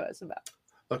talk to us about?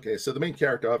 Okay, so the main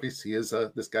character obviously is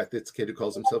this kid who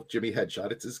calls himself Jimmy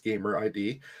Headshot. It's his gamer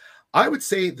ID. I would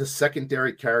say the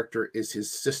secondary character is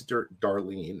his sister,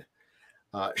 Darlene.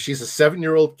 She's a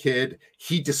 7-year-old kid.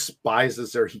 He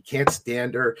despises her. He can't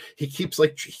stand her. He keeps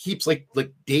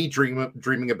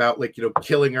daydreaming about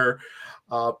killing her.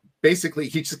 Basically,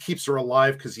 he just keeps her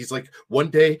alive because he's like, one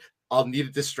day I'll need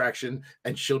a distraction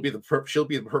and she'll be the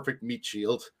perfect meat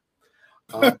shield.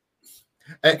 I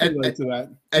can relate to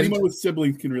that. Anyone with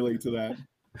siblings can relate to that.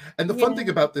 And the fun thing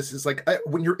about this is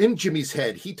when you're in Jimmy's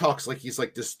head, he talks like he's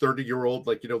like this 30-year-old,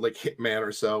 hitman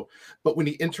or so. But when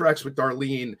he interacts with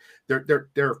Darlene,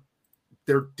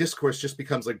 their discourse just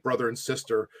becomes like brother and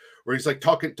sister, where he's like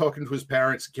talking to his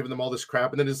parents, giving them all this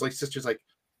crap. And then his sister's like,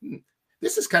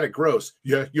 this is kind of gross.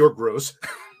 Yeah, you're gross.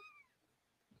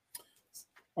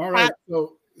 All right.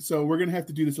 So we're going to have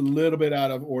to do this a little bit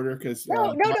out of order because.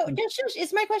 No. Just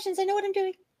it's my questions. I know what I'm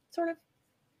doing. Sort of.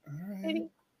 All right. Maybe.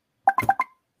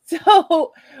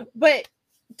 So, but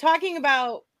talking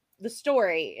about the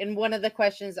story, and one of the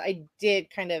questions I did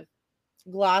kind of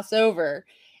gloss over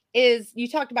is you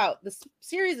talked about the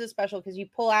series is special because you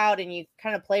pull out and you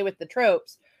kind of play with the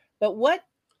tropes. But what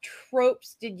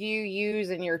tropes did you use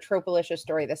in your Tropalicious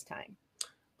story this time?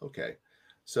 Okay.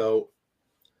 So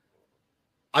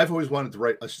I've always wanted to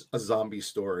write a zombie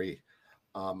story.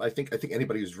 I think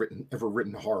anybody who's ever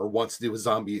written horror wants to do a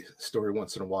zombie story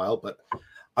once in a while, but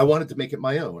I wanted to make it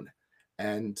my own.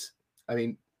 And I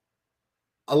mean,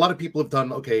 a lot of people have done,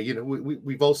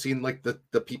 we've all seen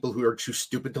the people who are too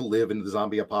stupid to live in the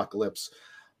zombie apocalypse.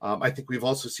 I think we've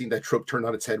also seen that trope turned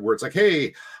on its head where it's like,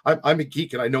 hey, I'm a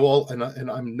geek and I know all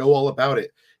and I know all about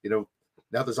it. Now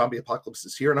the zombie apocalypse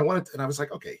is here. And I was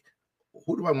like, okay,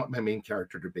 who do I want my main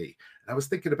character to be? And I was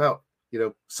thinking about,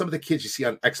 some of the kids you see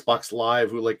on Xbox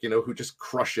Live who who just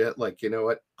crush it,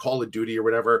 at Call of Duty or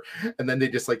whatever. And then they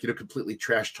just completely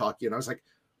trash talk you. And I was like,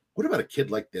 what about a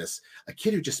kid like this? A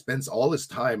kid who just spends all his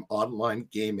time online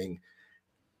gaming,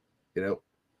 And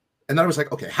then I was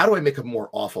like, okay, how do I make him more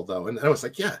awful though? And then I was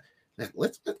like, yeah,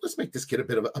 let's make this kid a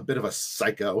bit of a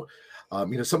psycho.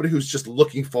 Somebody who's just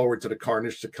looking forward to the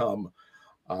carnage to come.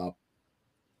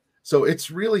 So it's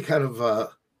really kind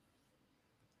of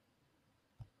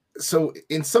so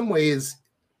in some ways,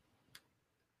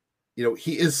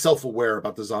 he is self-aware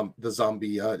about the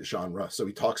zombie genre. So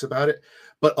he talks about it,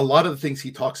 but a lot of the things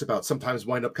he talks about sometimes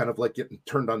wind up kind of getting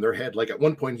turned on their head. Like at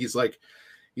one point he's like,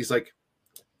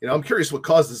 I'm curious what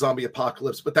caused the zombie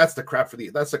apocalypse, but that's the crap for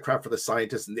the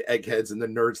scientists and the eggheads and the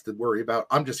nerds to worry about.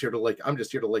 I'm just here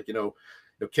to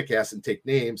kick ass and take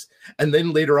names. And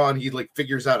then later on, he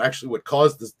figures out actually what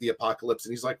caused the apocalypse.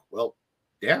 And he's like, well,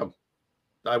 damn,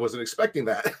 I wasn't expecting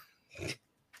that.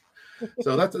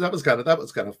 So that was kind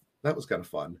of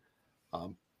fun.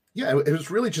 It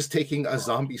was really just taking a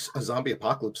zombie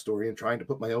apocalypse story and trying to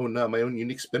put my own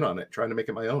unique spin on it, trying to make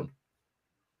it my own.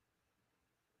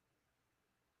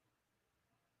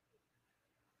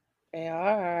 They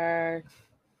are.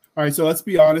 All right, so let's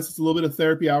be honest. It's a little bit of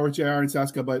therapy hour, JR and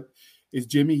Saska, but is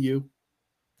Jimmy you?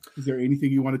 Is there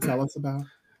anything you want to tell us about?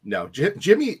 No,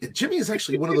 Jimmy is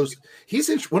actually one of those.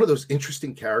 He's one of those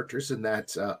interesting characters in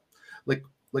that,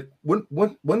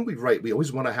 when we write, we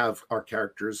always want to have our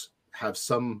characters have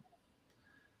some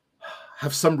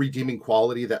redeeming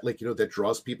quality that that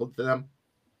draws people to them.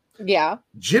 Yeah,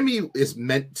 Jimmy is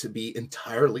meant to be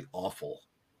entirely awful.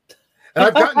 And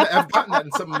I've gotten that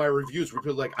in some of my reviews where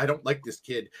people are like, I don't like this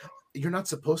kid. You're not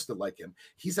supposed to like him.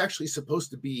 He's actually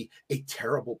supposed to be a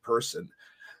terrible person.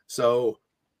 So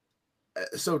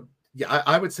yeah,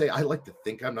 I would say I like to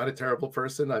think I'm not a terrible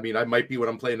person. I mean, I might be when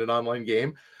I'm playing an online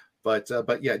game, but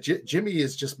yeah, Jimmy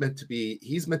is just meant to be.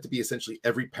 He's meant to be essentially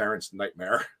every parent's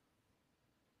nightmare.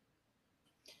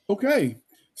 Okay,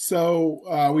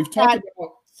 so we've talked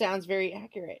about. Sounds very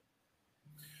accurate.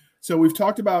 So we've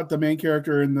talked about the main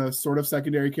character and the sort of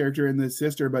secondary character and the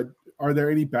sister, but are there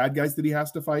any bad guys that he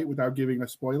has to fight without giving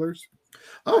us spoilers?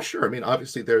 Oh, sure. I mean,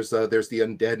 obviously there's the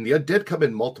undead, and the undead come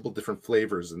in multiple different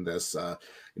flavors in this.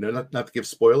 Not to give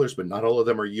spoilers, but not all of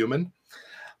them are human.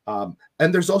 And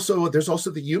there's also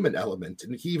the human element,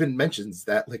 and he even mentions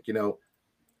that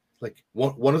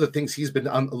one of the things he's been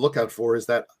on the lookout for is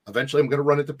that eventually I'm going to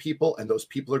run into people, and those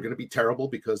people are going to be terrible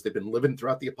because they've been living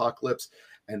throughout the apocalypse,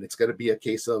 and it's going to be a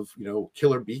case of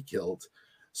kill or be killed.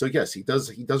 So yes, he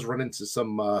does run into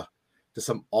some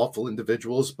awful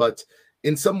individuals, but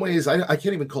in some ways I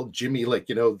can't even call Jimmy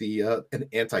an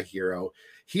anti-hero.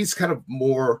 He's kind of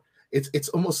more. It's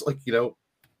almost like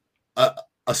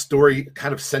a story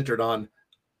kind of centered on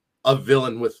a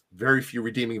villain with very few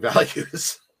redeeming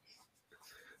values.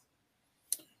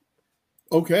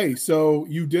 Okay, so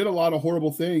you did a lot of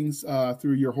horrible things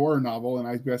through your horror novel, and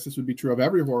I guess this would be true of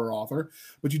every horror author,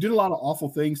 but you did a lot of awful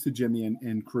things to Jimmy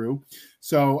and crew.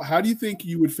 So how do you think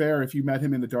you would fare if you met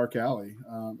him in the dark alley?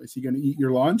 Is he going to eat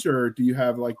your lunch, or do you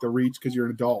have like the reach because you're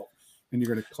an adult and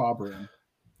you're going to clobber him?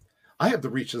 I have the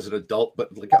reach as an adult,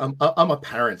 but like I'm a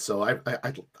parent, so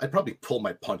I'd probably pull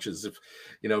my punches if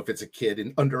it's a kid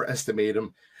and underestimate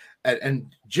him.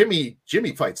 And Jimmy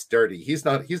fights dirty. He's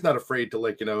not afraid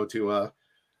to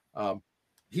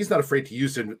he's not afraid to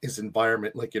use his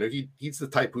environment. Like, he's the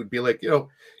type who'd be like,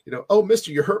 oh,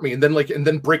 mister, you hurt me. And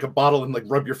then break a bottle and like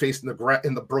rub your face in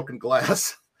the broken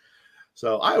glass.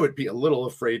 So I would be a little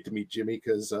afraid to meet Jimmy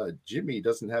because Jimmy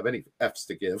doesn't have any F's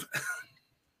to give.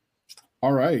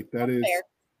 All right. Fair.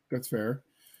 That's fair.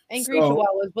 Angry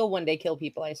chihuahuas will one day kill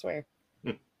people, I swear.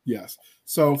 Yes.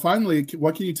 So finally,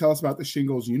 what can you tell us about the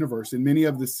Shingles universe? In many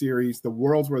of the series, the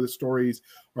worlds where the stories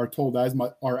are told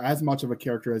are as much of a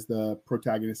character as the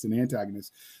protagonist and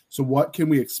antagonist. So what can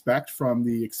we expect from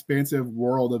the expansive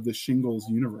world of the Shingles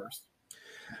universe?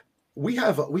 We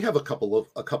have a couple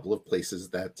of places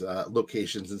that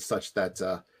locations and such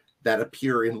that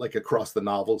appear in like across the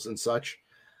novels and such.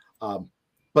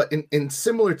 But in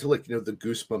similar to like the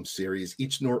Goosebumps series,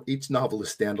 each novel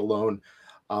is standalone.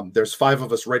 There's 5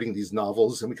 of us writing these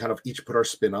novels, and we kind of each put our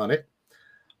spin on it.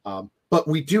 But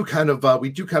we do kind of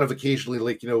occasionally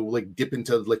like dip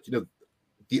into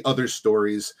the other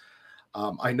stories.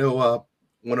 I know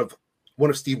one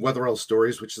of Steve Weatherall's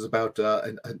stories, which is about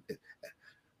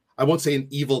I won't say an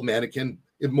evil mannequin,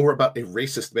 more about a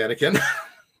racist mannequin.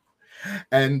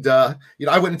 And I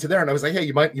went into there and I was like, hey,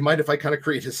 you mind if I kind of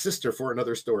create his sister for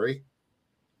another story?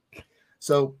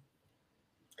 So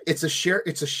it's a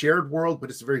shared world, but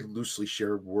it's a very loosely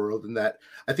shared world in that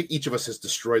I think each of us has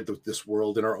destroyed this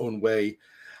world in our own way.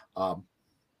 But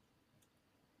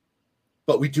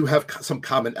we do have some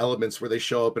common elements where they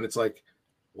show up and it's like,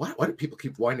 why do people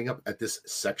keep winding up at this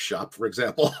sex shop, for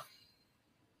example?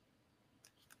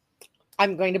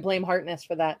 I'm going to blame Harkness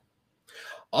for that.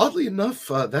 Oddly enough,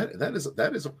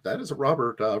 that is a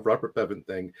Robert Bevan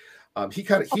thing. He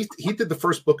did the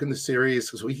first book in the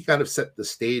series, so he kind of set the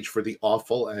stage for the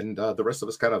awful, and the rest of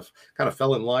us kind of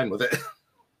fell in line with it.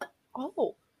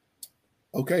 Oh,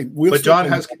 okay. But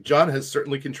John has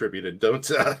certainly contributed. Don't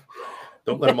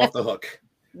let him off the hook.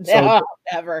 No,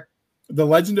 never. The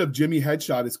Legend of Jimmy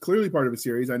Headshot is clearly part of a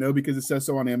series. I know because it says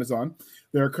so on Amazon.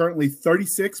 There are currently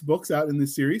 36 books out in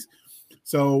this series.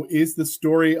 So is the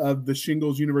story of the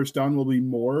Shingles universe done? Will be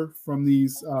more from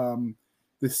these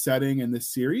this setting and this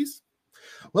series?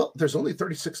 Well, there's only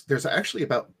 36. There's actually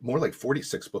about more like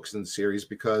 46 books in the series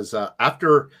because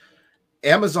after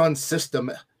Amazon's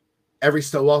system every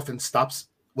so often stops.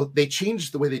 Well, they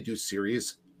changed the way they do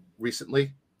series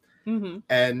recently. Mm-hmm.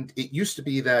 And it used to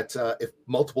be that if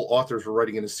multiple authors were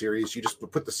writing in a series, you just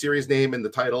would put the series name in the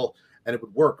title and it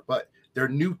would work. But their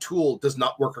new tool does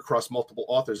not work across multiple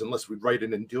authors unless we write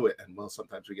it and do it. And well,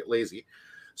 sometimes we get lazy.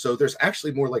 So there's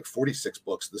actually more like 46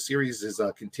 books. The series is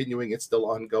continuing. It's still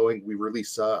ongoing. We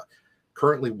release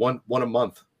currently one a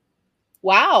month.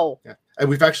 Wow. Yeah. And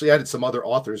we've actually added some other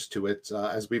authors to it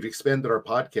as we've expanded our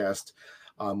podcast.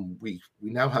 We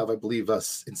now have, I believe,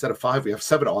 instead of 5, we have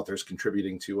 7 authors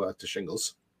contributing to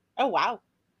Shingles. Oh, wow.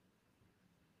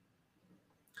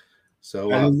 So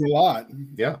that is a lot.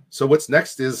 Yeah. So what's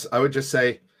next is, I would just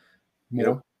say,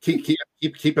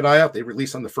 keep an eye out. They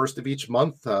release on the 1st of each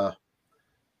month.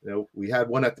 We had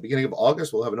one at the beginning of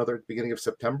August. We'll have another at the beginning of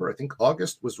September. I think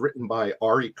August was written by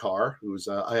Ari Carr, who's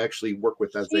I actually work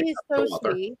with as a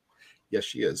co-author. Sweet. Yes,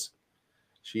 she is.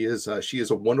 She is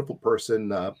a wonderful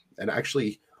person, and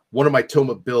actually one of my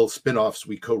Toma Bill spinoffs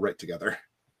we co-write together.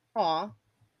 Aw,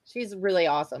 she's really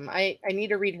awesome. I need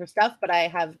to read her stuff, but I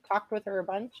have talked with her a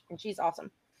bunch, and she's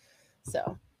awesome.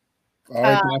 So, all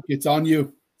right, Doc, it's on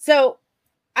you. So,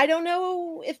 I don't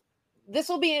know if this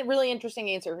will be a really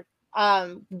interesting answer.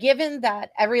 Given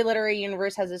that every literary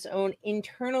universe has its own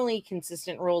internally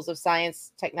consistent rules of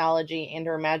science, technology,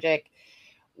 and/or magic,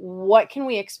 what can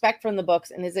we expect from the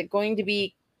books, and is it going to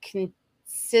be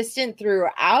consistent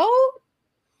throughout,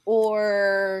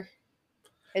 or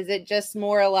is it just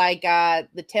more like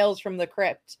the Tales from the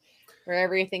Crypt, where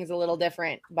everything's a little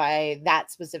different by that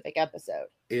specific episode?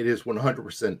 It is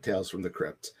 100% Tales from the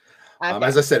Crypt. Okay.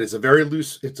 As I said, it's a very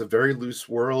loose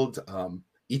world.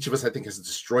 Each of us, I think, has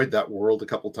destroyed that world a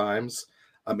couple times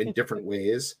in different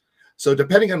ways. So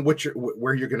depending on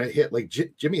where you're going to hit, like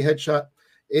Jimmy Headshot,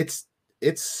 it's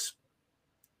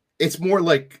more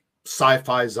like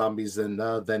sci-fi zombies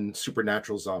than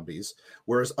supernatural zombies,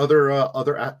 whereas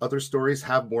other stories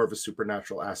have more of a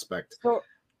supernatural aspect.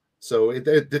 So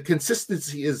the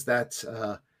consistency is that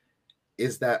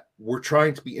we're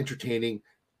trying to be entertaining.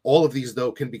 All of these,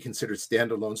 though, can be considered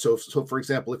standalone. So for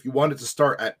example, if you wanted to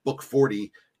start at book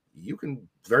 40, you can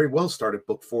very well start at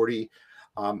book 40,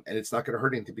 and it's not going to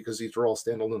hurt anything because these are all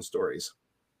standalone stories.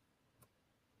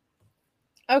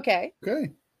 Okay.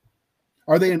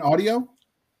 Are they in audio?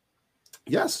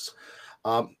 Yes.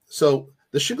 So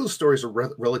the Shingles stories are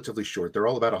relatively short. They're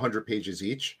all about 100 pages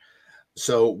each.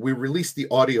 So we released the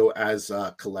audio as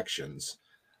collections.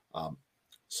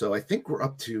 So I think we're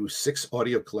up to 6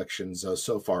 audio collections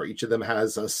so far. Each of them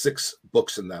has 6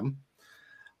 books in them.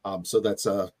 So that's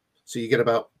so you get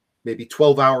about maybe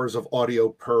 12 hours of audio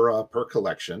per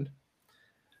collection.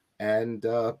 And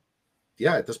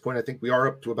yeah, at this point, I think we are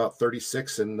up to about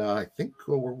 36, and I think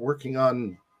we're working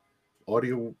on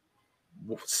audio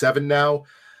 7 now.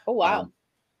 Oh wow!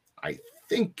 I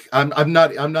think I'm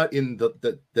not in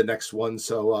the next one,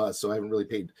 so I haven't really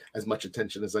paid as much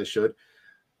attention as I should.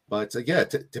 But yeah,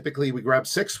 typically we grab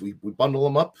 6, we bundle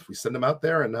them up, we send them out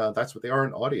there, and that's what they are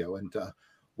in audio. And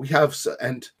we have,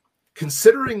 and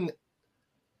considering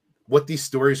what these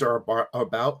stories are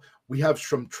about, we have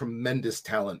some tremendous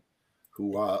talent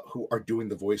who are doing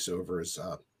the voiceovers.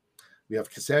 We have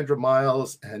Cassandra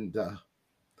Miles and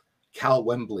Cal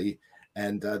Wembley,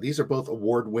 and these are both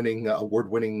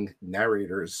award-winning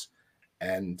narrators.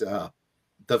 And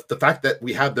the fact that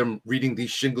we have them reading these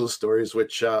Shingles stories,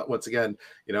 which once again,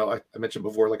 I mentioned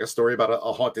before, like a story about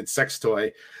a haunted sex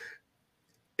toy,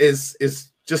 is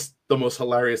just the most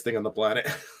hilarious thing on the planet.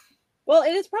 Well,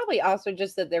 it is probably also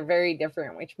just that they're very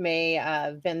different, which may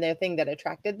have been their thing that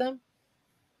attracted them.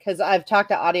 Because I've talked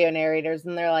to audio narrators,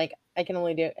 and they're like, I can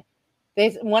only do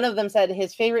it. One of them said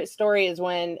his favorite story is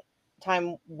when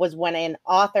an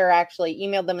author actually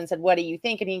emailed them and said, "What do you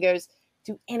think?" And he goes,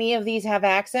 "Do any of these have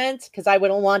accents? Because I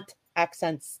wouldn't want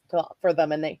accents for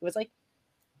them." And he was like,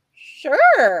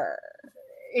 "Sure."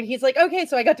 And he's like, "Okay."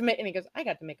 So I got to make, and he goes, "I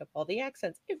got to make up all the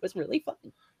accents. It was really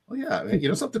fun." Well,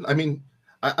 yeah, something. I mean,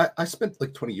 I spent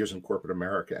like 20 years in corporate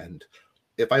America, and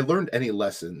if I learned any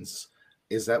lessons,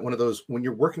 is that one of those, when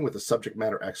you're working with a subject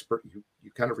matter expert,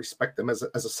 you kind of respect them as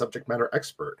a subject matter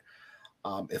expert.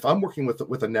 If I'm working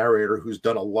with a narrator who's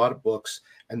done a lot of books,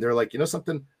 and they're like,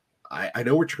 something, I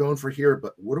know what you're going for here,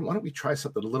 but why don't we try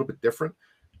something a little bit different?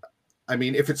 I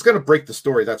mean, if it's going to break the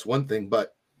story, that's one thing,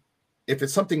 but if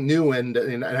it's something new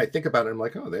and I think about it, I'm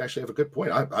like, oh, they actually have a good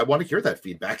point. I want to hear that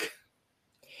feedback.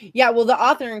 Yeah, well, the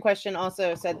author in question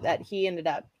also said that he ended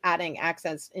up adding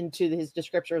accents into his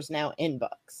descriptors now in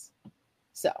books.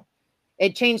 So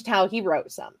it changed how he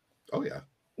wrote some. Oh, yeah.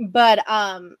 But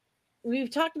we've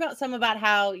talked about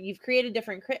how you've created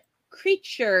different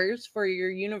creatures for your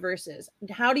universes.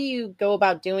 How do you go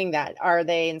about doing that? Are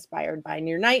they inspired by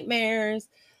your nightmares,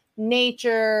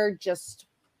 nature, just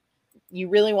you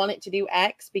really want it to do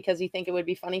X because you think it would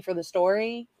be funny for the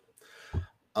story?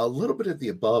 A little bit of the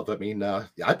above. I mean,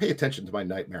 I pay attention to my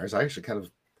nightmares. I actually kind of,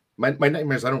 my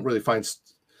nightmares I don't really find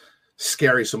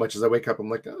scary so much as I wake up, I'm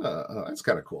like, that's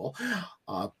kind of cool.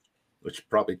 Which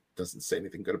probably doesn't say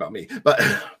anything good about me. But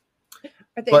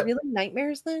are they really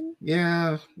nightmares then?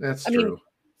 Yeah, that's true. Mean,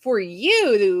 for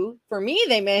you, for me,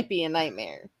 they might be a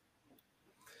nightmare.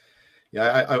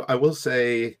 Yeah, I will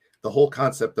say the whole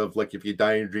concept of like, if you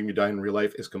die in your dream, you die in real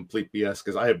life is complete BS,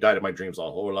 because I have died in my dreams a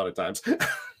whole lot of times.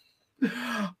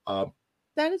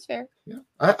 That is fair. Yeah,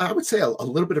 I would say a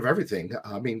little bit of everything.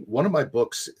 I mean, one of my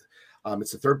books,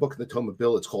 it's the 3rd book in the Tome of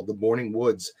Bill. It's called The Morning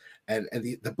Woods. And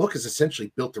the book is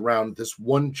essentially built around this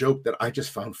one joke that I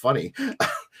just found funny.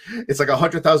 It's like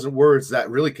 100,000 words that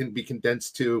really can be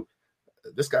condensed to,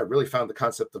 this guy really found the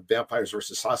concept of vampires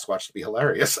versus Sasquatch to be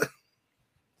hilarious.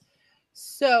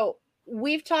 So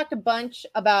we've talked a bunch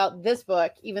about this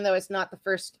book, even though it's not the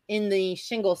first in the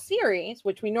Shingle series,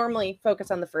 which we normally focus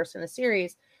on the first in a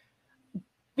series,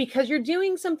 because you're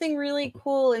doing something really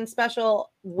cool and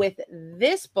special with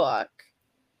this book.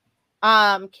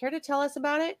 Care to tell us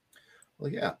about it?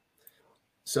 Well, yeah.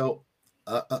 So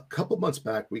a couple months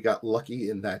back, we got lucky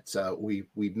in that we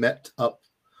met up.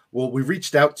 Well, we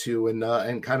reached out to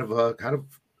and kind of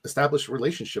established a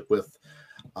relationship with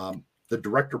the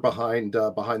director behind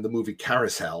the movie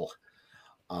Carousel.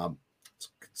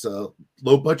 It's a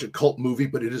low budget cult movie,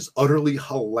 but it is utterly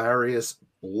hilarious,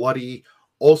 bloody,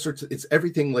 all sorts of, it's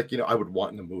everything like I would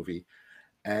want in a movie.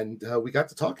 And we got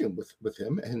to talking with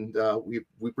him, and we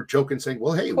were joking, saying,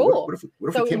 "Well, hey, cool. what if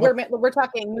so we came we're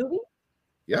talking movie?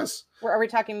 Yes. Are we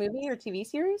talking movie or TV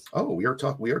series? Oh, we are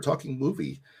talking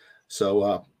movie.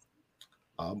 So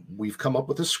we've come up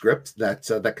with a script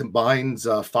that combines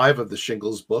 5 of the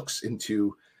Shingles books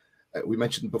into, we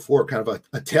mentioned before, kind of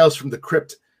a Tales from the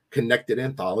Crypt connected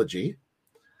anthology,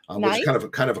 Nice. which is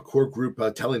kind of a core group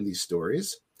telling these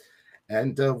stories.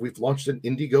 And we've launched an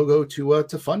Indiegogo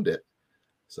to fund it.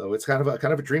 So it's kind of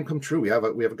a dream come true. We have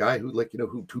a guy who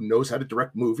who knows how to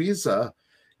direct movies.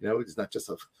 He's not just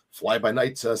a fly by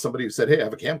night somebody who said, "Hey, I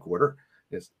have a camcorder."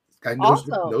 This guy knows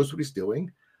what he's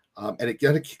doing, and it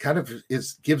kind of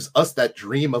gives us that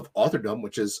dream of authordom,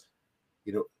 which is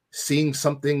seeing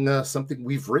something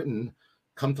we've written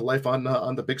come to life on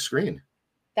the big screen.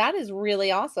 That is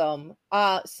really awesome.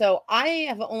 So I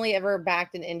have only ever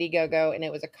backed an Indiegogo, and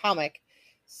it was a comic.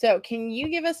 So can you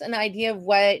give us an idea of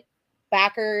what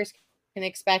backers can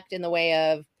expect in the way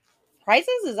of prizes?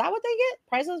 Is that what they get?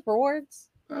 Prizes, rewards?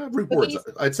 Rewards.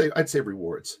 I'd say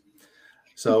rewards.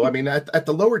 So I mean, at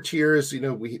the lower tiers,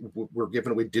 we're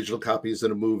giving away digital copies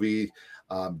of a movie,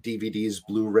 DVDs,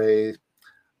 Blu-ray,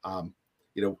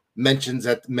 mentions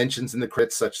in the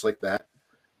credits, such like that.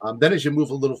 Then as you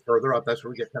move a little further up, that's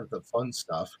where we get kind of the fun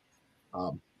stuff.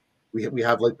 We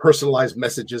have like personalized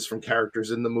messages from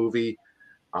characters in the movie,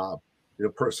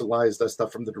 personalized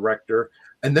stuff from the director,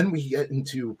 and then we get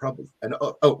into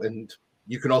and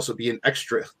you can also be an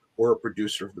extra or a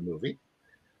producer of the movie.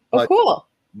 But cool.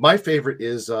 My favorite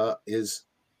is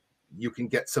you can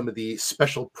get some of the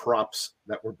special props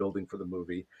that we're building for the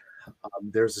movie.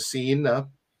 There's a scene. I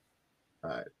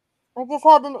just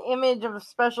had an image of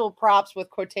special props with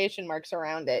quotation marks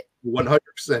around it.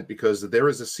 100%, because there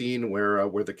is a scene where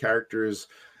the characters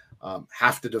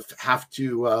have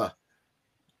to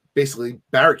basically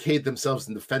barricade themselves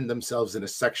and defend themselves in a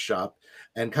sex shop,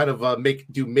 and kind of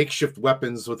do makeshift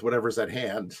weapons with whatever's at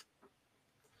hand.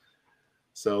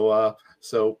 So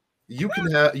you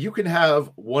can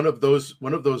have one of those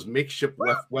makeshift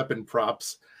weapon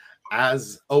props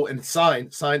and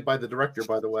signed by the director,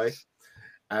 by the way,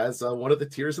 as one of the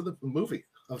tiers of the movie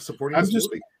of supporting this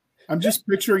movie. I'm just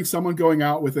picturing someone going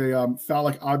out with a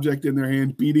phallic object in their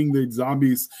hand, beating the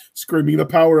zombies, screaming, "The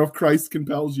power of Christ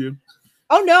compels you."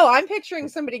 Oh no, I'm picturing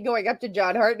somebody going up to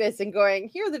John Hartness and going,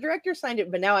 "Here, the director signed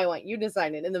it, but now I want you to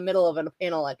sign it," in the middle of a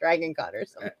panel at Dragon Con or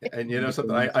something. And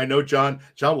something, I know John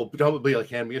will probably like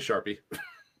hand me a Sharpie.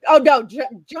 Oh no,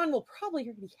 John will probably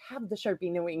already have the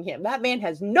Sharpie knowing him. That man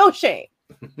has no shame.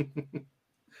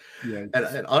 Yeah,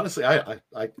 and honestly, I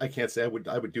can't say I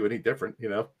would do any different.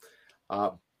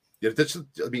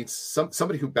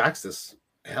 Somebody who backs this,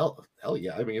 hell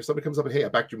yeah. I mean, if somebody comes up and, "Hey, I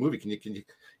backed your movie. Can you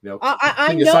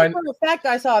I know sign?" For a fact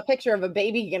I saw a picture of a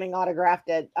baby getting autographed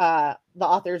at the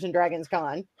Authors and Dragons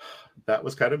Con. That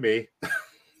was kind of me.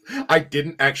 I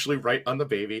didn't actually write on the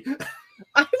baby.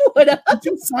 I would have.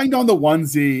 You signed on the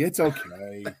onesie. It's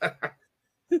okay.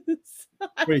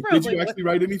 Wait, did you actually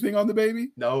write anything on the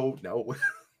baby? No. No,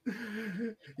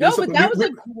 but that was a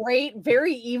great,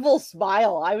 very evil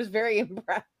smile. I was very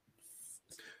impressed.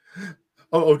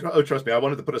 Oh, trust me. I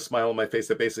wanted to put a smile on my face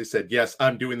that basically said, "Yes,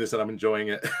 I'm doing this and I'm enjoying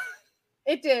it."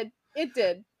 It did.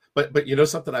 But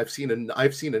something, I've seen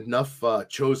enough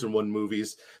Chosen One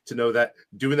movies to know that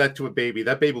doing that to a baby,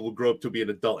 that baby will grow up to be an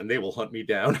adult and they will hunt me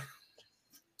down.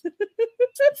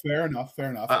 Fair enough.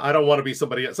 I don't want to be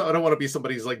somebody. So I don't want to be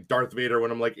somebody's like Darth Vader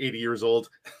when I'm like 80 years old.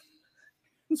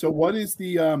 So what is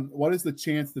the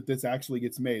chance that this actually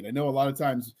gets made? I know a lot of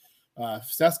times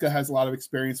Seska has a lot of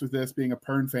experience with this, being a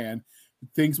Pern fan.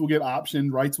 Things will get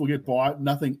optioned, rights will get bought,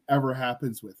 nothing ever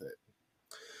happens with it.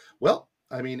 Well,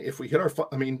 I mean, if we hit our,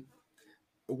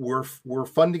 we're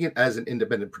funding it as an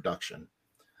independent production.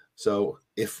 So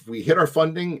if we hit our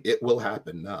funding, it will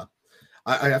happen.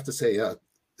 I have to say,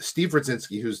 Steve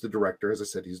Radzinski, who's the director, as I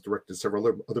said, he's directed several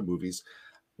other movies.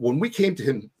 When we came to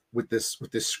him with this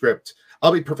script,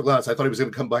 I'll be perfectly honest, I thought he was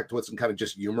going to come back to us and kind of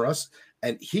just humor us.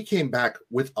 And he came back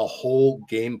with a whole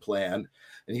game plan.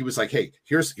 And he was like, "Hey,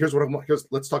 here's what I want.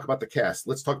 Let's talk about the cast.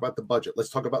 Let's talk about the budget.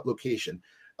 Let's talk about location."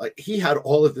 He had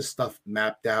all of this stuff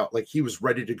mapped out. Like, he was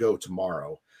ready to go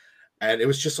tomorrow. And it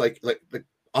was just like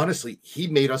honestly, he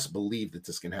made us believe that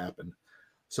this can happen.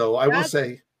 So I will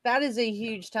say that is a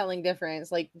huge telling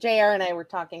difference. Like, JR and I were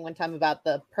talking one time about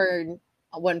the Pern,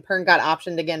 when Pern got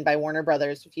optioned again by Warner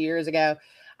Brothers a few years ago.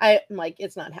 I'm like,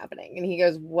 "It's not happening." And he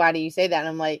goes, "Why do you say that?" And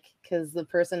I'm like, "Because the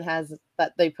person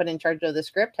that they put in charge of the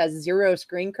script has 0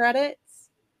 screen credits."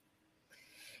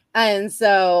 And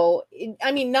so,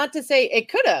 I mean, not to say it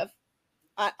could have.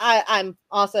 I'm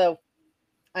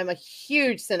a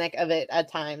huge cynic of it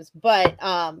at times, but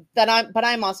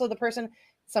I'm also the person, in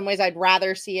some ways, I'd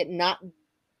rather see it not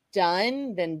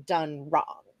done than done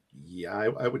wrong. Yeah,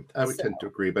 I would tend to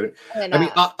agree, but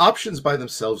options by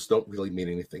themselves don't really mean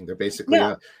anything. They're basically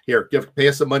pay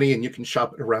us some money and you can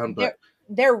shop it around. But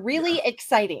they're really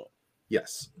exciting.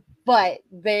 Yes. But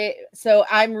so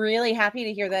I'm really happy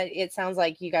to hear that it sounds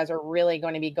like you guys are really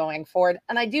going to be going forward.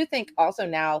 And I do think also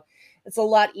now it's a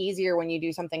lot easier when you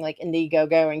do something like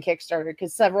Indiegogo and Kickstarter,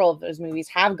 because several of those movies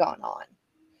have gone on.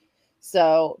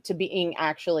 So to being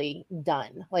actually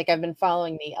done, like I've been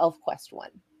following the ElfQuest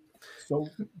one. So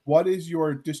what is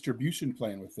your distribution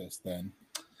plan with this then?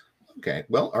 Okay,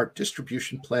 well, our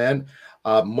distribution plan,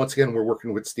 once again, we're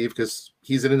working with Steve because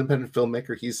he's an independent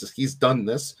filmmaker. He's done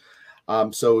this.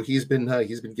 So he's been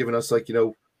giving us, like,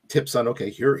 tips on, okay,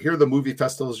 here are the movie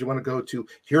festivals you want to go to.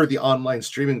 Here are the online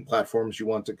streaming platforms you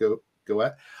want to go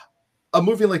at. A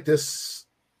movie like this,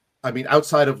 I mean,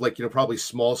 outside of, like, probably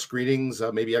small screenings,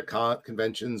 maybe at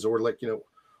conventions or, like,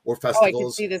 or festivals. Oh, I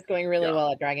can see this going really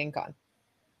well at Dragon Con.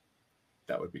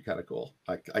 That would be kind of cool.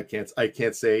 I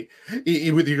can't say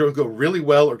either you're going to go really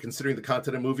well or considering the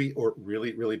content of the movie, or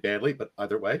really, really badly, but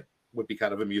either way would be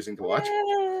kind of amusing to watch.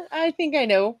 I think I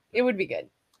know. It would be good.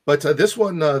 But this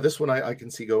one I can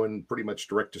see going pretty much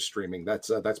direct to streaming. That's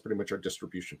pretty much our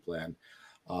distribution plan.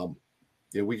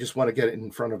 We just want to get it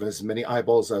in front of as many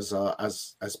eyeballs as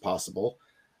possible.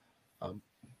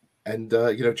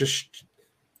 Just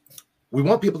we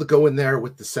want people to go in there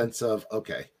with the sense of,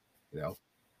 okay,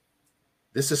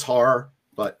 this is horror,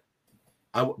 but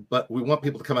we want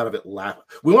people to come out of it laugh.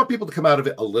 We want people to come out of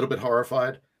it a little bit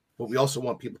horrified, but we also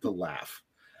want people to laugh.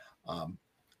 I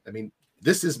mean,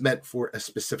 this is meant for a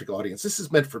specific audience. This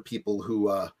is meant for people who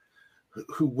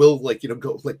will, like,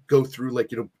 go through,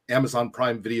 like, Amazon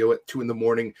Prime Video at 2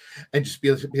 a.m. and just be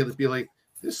able to be like,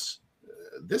 this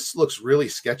looks really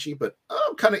sketchy, but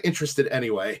I'm kind of interested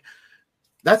anyway.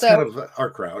 That's kind of our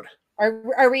crowd.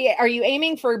 Are you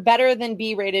aiming for better than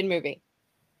B-rated movie?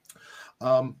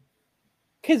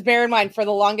 Because bear in mind, for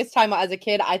the longest time as a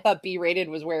kid, I thought B-rated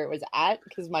was where it was at,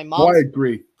 because my mom. I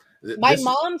agree. My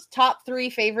mom's top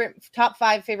 5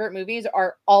 favorite movies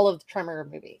are all of the Tremor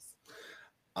movies.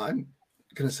 I'm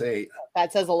gonna say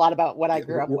that says a lot about what I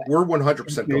grew up with. We're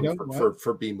 100% going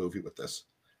for B movie with this,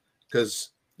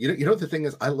 because the thing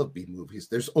is, I love B movies.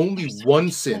 There's only one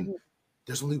sin.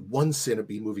 There's only one sin a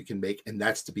B movie can make, and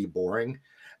that's to be boring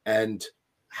and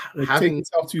having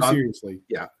itself too seriously.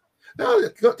 Yeah. No,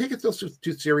 take it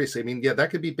too seriously. I mean, yeah,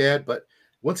 that could be bad, but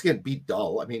once again, be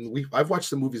dull. I mean, I've watched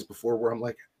the movies before where I'm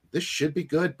like, this should be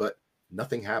good, but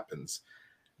nothing happens.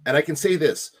 And I can say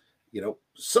this,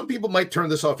 some people might turn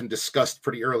this off in disgust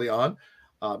pretty early on.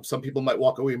 Some people might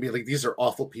walk away and be like, these are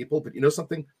awful people. But you know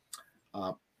something?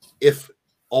 If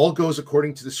all goes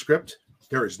according to the script,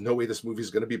 there is no way this movie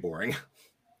is going to be boring.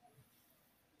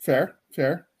 Fair.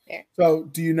 So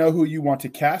do you know who you want to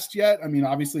cast yet? I mean,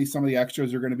 obviously some of the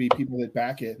extras are going to be people that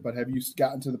back it, but have you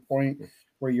gotten to the point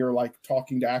where you're, like,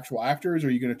 talking to actual actors? Are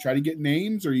you going to try to get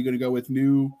names? Or are you going to go with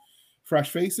new, fresh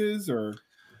faces? Or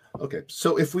okay,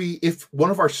 so if one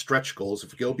of our stretch goals,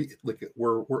 if we go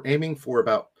we're aiming for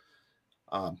about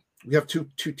we have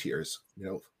two tiers.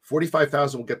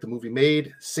 45,000 will get the movie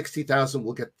made. 60,000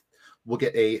 will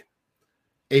get a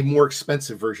more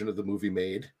expensive version of the movie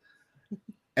made.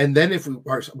 And then I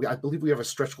believe we have a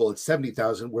stretch goal at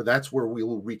 70,000, where that's where we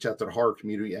will reach out to the horror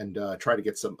community and try to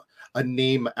get a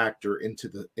name actor into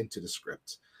the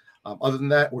script. Other than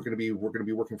that, we're going to be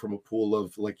working from a pool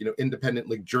of, like, independent,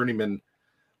 like, journeymen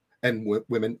and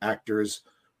women actors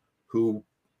who,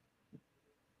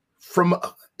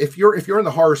 if you're in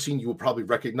the horror scene, you will probably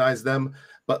recognize them,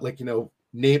 but, like,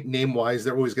 name wise,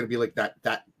 they're always going to be like that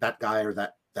guy or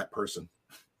that person.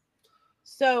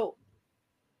 So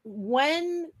what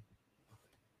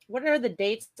are the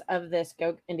dates of this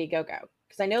Indiegogo?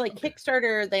 Because I know, like,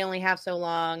 Kickstarter, they only have so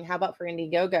long. How about for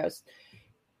Indiegogos?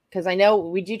 Because I know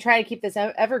we do try to keep this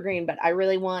evergreen, but I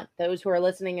really want those who are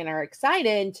listening and are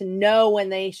excited to know when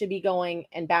they should be going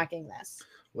and backing this.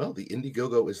 Well, the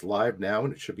Indiegogo is live now,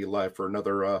 and it should be live for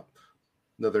another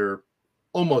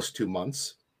almost 2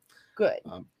 months. Good.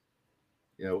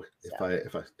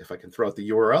 If I can throw out the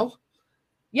URL.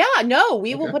 Yeah, no,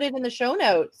 we will put it in the show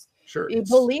notes. Sure.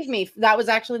 Believe me, that was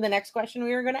actually the next question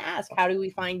we were going to ask. How do we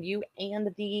find you and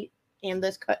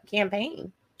this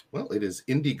campaign? Well, it is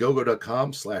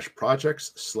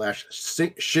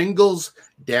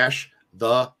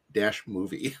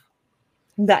indiegogo.com/projects/shingles-the-movie.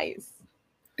 Nice.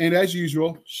 And as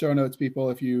usual, show notes, people,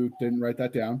 if you didn't write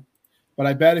that down. But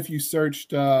I bet if you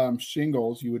searched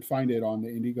shingles, you would find it on the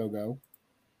Indiegogo.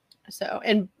 So,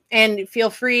 and feel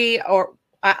free, or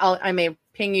I may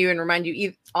ping you and remind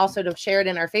you also to share it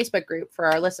in our Facebook group for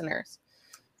our listeners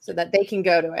so that they can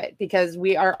go to it, because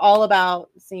we are all about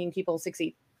seeing people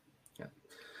succeed. Yeah.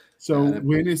 So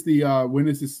when is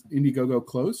this Indiegogo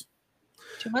close?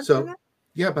 2 months from now?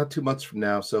 Yeah, about 2 months from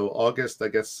now. So August, I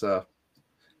guess,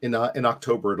 in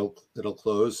October it'll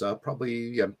close,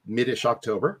 probably mid-ish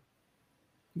October.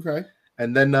 Okay.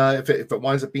 And then if it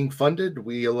winds up being funded,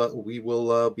 we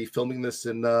will be filming this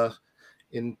in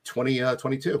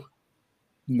 2022.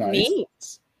 Nice. Neat.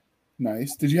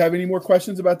 Nice. Did you have any more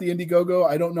questions about the Indiegogo?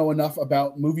 I don't know enough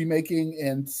about movie making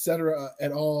and et cetera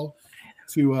at all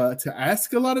to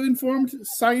ask a lot of informed,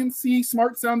 sciencey,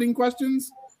 smart sounding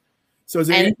questions. So is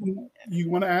there anything you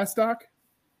want to ask, Doc?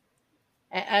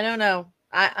 I don't know.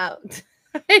 I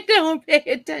don't pay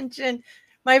attention.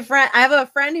 I have a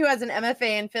friend who has an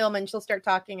MFA in film, and she'll start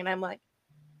talking, and I'm like,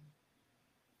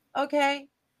 okay,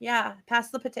 yeah, pass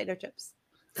the potato chips.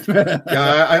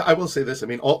 Yeah, I will say this. I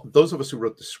mean, all those of us who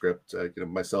wrote the script,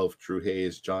 myself, Drew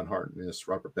Hayes, John Hartness,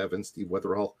 Robert Bevan, Steve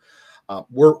Weatherall,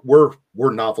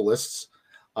 we're novelists,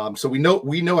 so we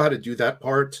know how to do that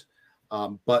part.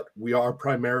 But we are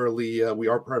primarily,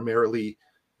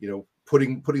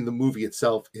 putting the movie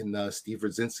itself in Steve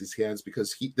Rudzinski's hands,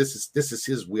 because this is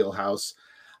his wheelhouse.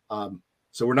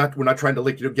 So we're not trying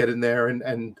to get in there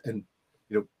and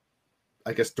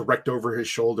I guess direct over his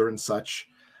shoulder and such.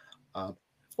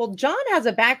 Well, John has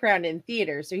a background in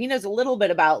theater, so he knows a little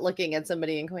bit about looking at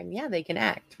somebody and going, yeah, they can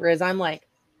act. Whereas I'm like,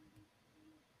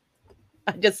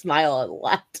 I just smile a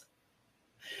lot.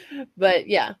 But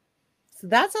yeah, so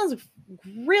that sounds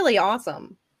really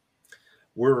awesome.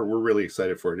 We're really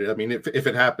excited for it. I mean, if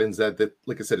it happens, that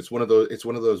like I said, it's one of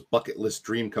those bucket list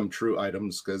dream come true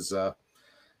items, because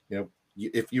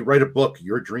if you write a book,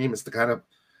 your dream is to kind of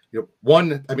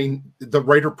one, I mean, the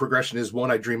writer progression is one,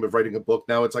 I dream of writing a book.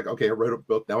 Now it's like, okay, I wrote a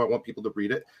book. Now I want people to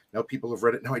read it. Now people have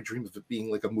read it. Now I dream of it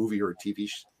being like a movie or a TV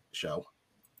show.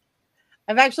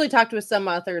 I've actually talked with some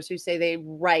authors who say they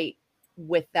write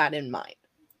with that in mind.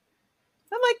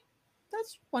 I'm like,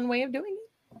 that's one way of doing it.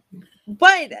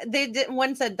 But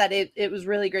one said that it was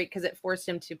really great because it forced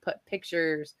him to put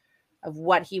pictures of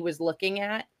what he was looking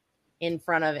at in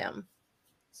front of him,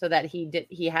 so that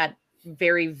he had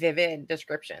very vivid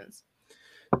descriptions.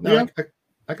 No, yeah.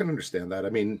 I can understand that. I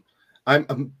mean,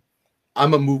 I'm a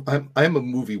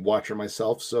movie watcher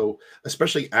myself, so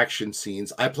especially action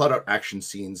scenes, I plot out action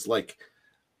scenes like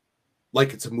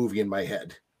it's a movie in my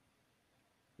head.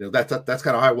 That's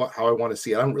kind of how I want to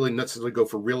see it. I don't really necessarily go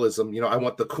for realism. I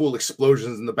want the cool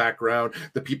explosions in the background,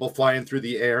 the people flying through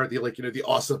the air, the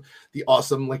awesome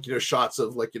shots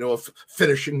of of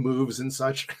finishing moves and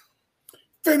such.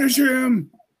 Finish him.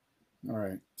 All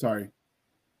right. Sorry.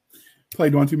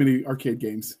 Played one too many arcade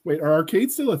games. Wait, are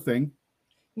arcades still a thing?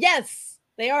 Yes,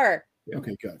 they are.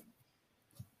 Okay, good.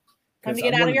 Time to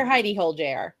get out of your hidey hole,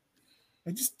 JR.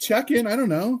 I just check in. I don't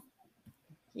know.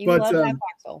 You love that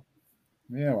foxhole.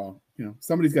 Yeah, well,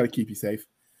 somebody's got to keep you safe.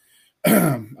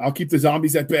 I'll keep the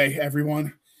zombies at bay,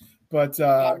 everyone. But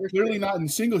clearly not in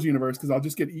Shingles universe, because I'll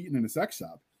just get eaten in a sex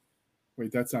shop.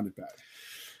 Wait, that sounded bad.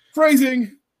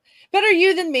 Phrasing. Better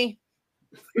you than me.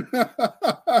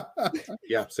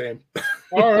 Yeah, same.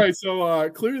 All right, so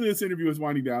clearly this interview is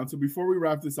winding down. So before we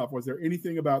wrap this up, was there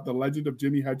anything about the Legend of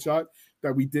Jimmy Headshot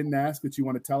that we didn't ask that you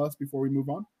want to tell us before we move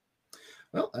on?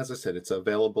 Well, as I said, it's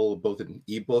available both in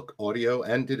ebook, audio,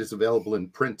 and it is available in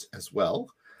print as well.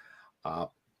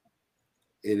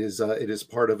 It is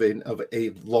part of a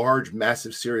large,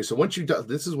 massive series. So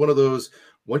this is one of those,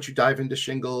 once you dive into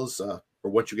shingles, or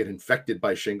once you get infected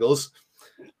by shingles,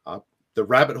 the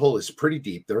rabbit hole is pretty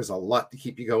deep. There is a lot to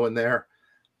keep you going there.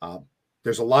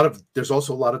 There's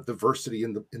also a lot of diversity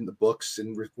in the books,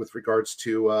 and with regards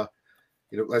to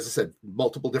as I said,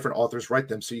 multiple different authors write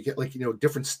them, so you get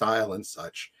different style and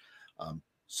such.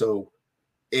 So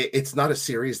it's not a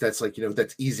series that's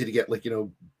that's easy to get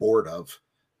bored of.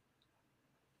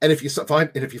 And if you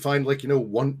find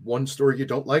one story you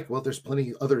don't like, well, there's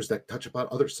plenty others that touch upon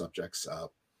other subjects.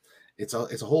 It's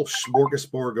a whole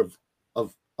smorgasbord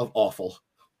of awful.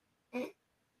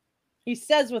 He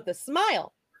says with a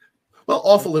smile. Well,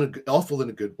 awful in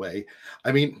a good way.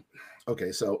 I mean,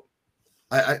 okay, so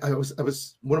I was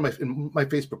in my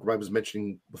Facebook group, I was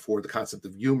mentioning before the concept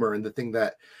of humor, and the thing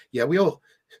that we all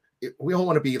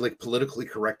want to be politically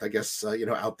correct, I guess,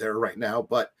 out there right now,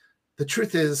 but the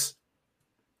truth is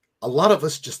a lot of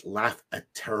us just laugh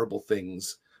at terrible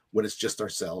things when it's just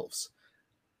ourselves.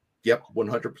 Yep,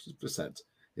 100%.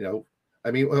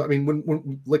 I mean,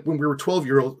 when we were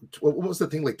 12-year-olds, what was the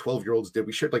thing 12-year-olds did?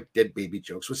 We shared dead baby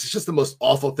jokes, which is just the most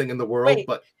awful thing in the world. Wait,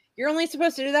 but you're only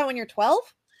supposed to do that when you're 12?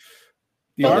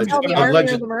 The Army or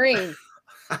the Marine.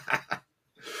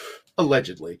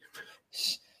 Allegedly.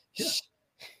 Yeah.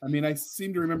 I mean, I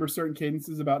seem to remember certain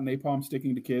cadences about napalm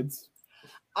sticking to kids.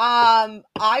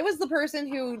 I was the person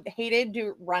who hated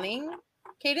running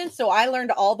cadence, so I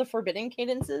learned all the forbidden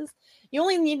cadences. You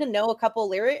only need to know a couple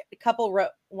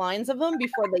lines of them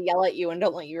before they yell at you and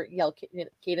don't let you yell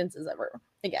cadences ever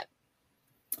again.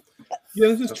 Yeah,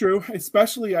 this is true.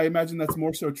 Especially, I imagine that's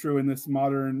more so true in this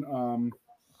modern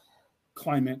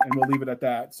climate, and we'll leave it at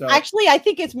that. So actually, I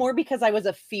think it's more because I was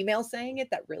a female saying it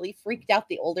that really freaked out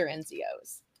the older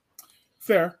NCOs.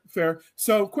 Fair.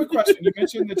 So, quick question. You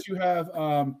mentioned that you have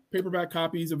paperback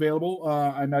copies available.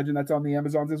 I imagine that's on the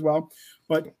Amazons as well.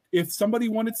 But if somebody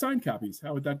wanted signed copies,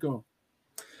 how would that go?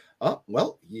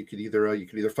 Well, you could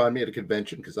either find me at a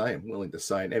convention, because I am willing to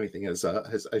sign anything, as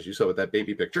you saw with that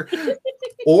baby picture,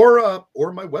 or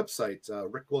my website,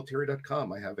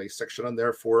 rickgualtieri.com. I have a section on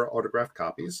there for autographed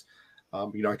copies.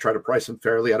 I try to price them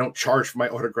fairly. I don't charge for my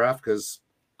autograph because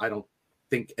I don't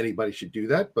think anybody should do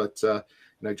that. But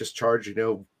I just charge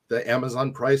the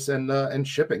Amazon price and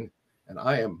shipping, and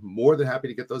I am more than happy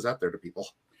to get those out there to people.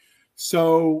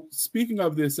 So speaking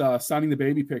of this signing the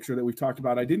baby picture that we've talked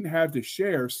about, I didn't have to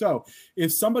share. So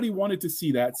if somebody wanted to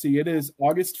see that, it is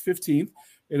August 15th.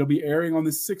 It'll be airing on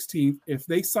the 16th. If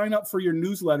they sign up for your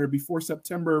newsletter before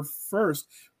September 1st,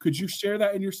 could you share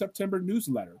that in your September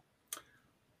newsletter?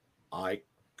 I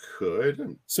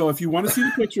could. So if you want to see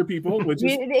the picture, people, which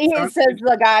is he says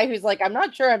the guy who's like, I'm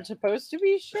not sure I'm supposed to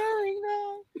be sharing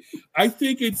that. I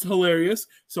think it's hilarious.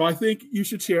 So I think you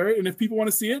should share it. And if people want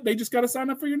to see it, they just got to sign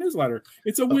up for your newsletter.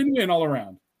 It's a win-win all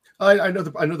around. I know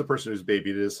the person whose baby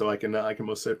it is, so I can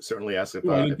most certainly ask if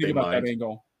I didn't think about that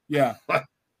angle. Yeah,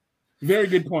 very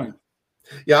good point.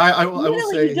 Yeah, I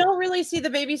will say you don't really see the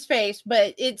baby's face,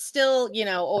 but it's still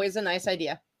always a nice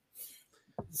idea.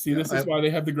 See, this is why they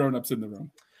have the grown-ups in the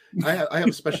room. I have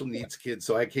a special needs kid,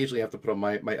 so I occasionally have to put on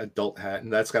my adult hat,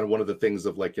 and that's kind of one of the things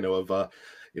of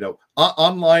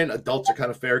online adults are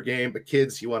kind of fair game, but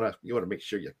kids, you want to make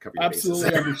sure you cover your Absolutely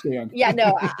bases. Understand. Yeah,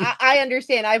 no, I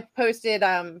understand. I've posted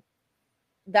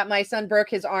that my son broke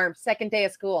his arm second day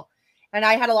of school, and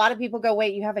I had a lot of people go,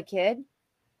 "Wait, you have a kid?"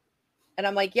 And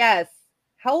I'm like, "Yes."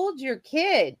 How old's your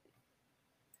kid?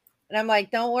 And I'm like,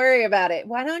 don't worry about it.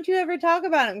 Why don't you ever talk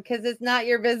about him? Because it's not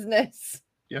your business.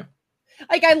 Yeah.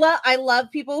 Like I love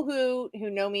people who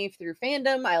know me through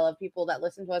fandom. I love people that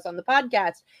listen to us on the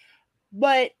podcast.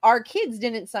 But our kids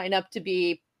didn't sign up to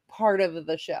be part of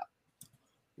the show.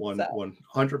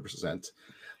 100%.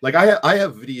 Like I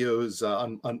have videos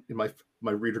in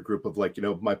my reader group of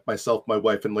myself, my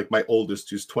wife, and my oldest,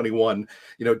 who's 21,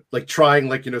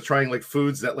 trying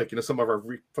foods that some of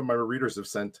our readers have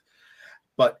sent.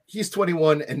 But he's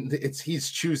 21, and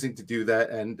he's choosing to do that,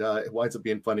 and it winds up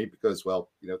being funny because,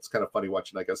 it's kind of funny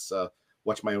watching, I guess,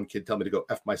 watch my own kid tell me to go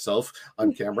F myself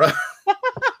on camera.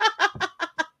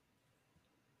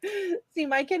 See,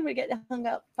 my kid would get hung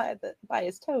up by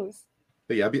his toes.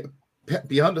 But yeah,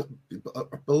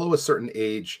 below a certain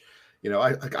age,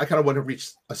 I kind of want to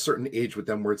reach a certain age with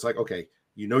them where it's like, okay,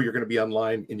 you're going to be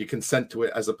online and you consent to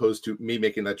it, as opposed to me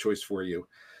making that choice for you.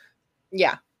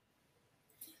 Yeah.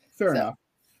 Fair enough.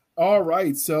 All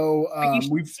right. So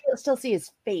we still see his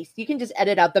face. You can just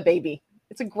edit out the baby.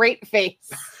 It's a great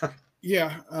face.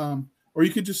 Yeah. Or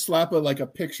you could just slap a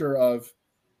picture of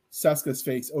Seska's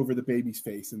face over the baby's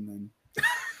face, and then.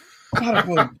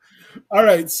 All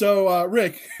right. So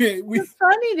Rick, it's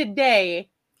funny today.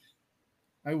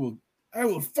 I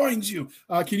will find you.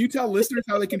 Can you tell listeners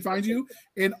how they can find you?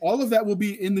 And all of that will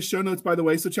be in the show notes, by the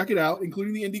way. So check it out,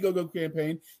 including the Indiegogo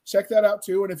campaign. Check that out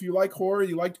too. And if you like horror,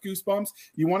 you like Goosebumps,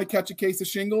 you want to catch a case of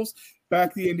shingles,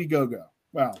 back the Indiegogo.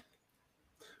 Wow.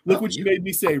 Look what you made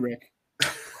me say, Rick.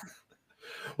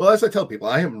 Well, as I tell people,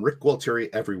 I am Rick Gualtieri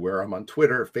everywhere. I'm on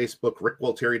Twitter, Facebook,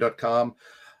 rickgualtieri.com.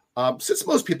 Since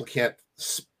most people can't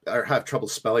or have trouble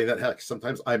spelling that, heck,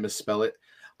 sometimes I misspell it.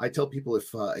 I tell people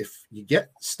if you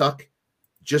get stuck,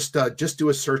 just do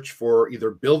a search for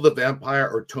either Bill the Vampire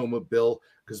or Tome of Bill,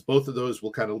 because both of those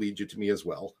will kind of lead you to me as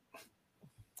well.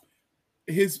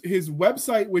 His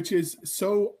website, which is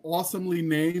so awesomely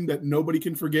named that nobody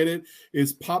can forget it,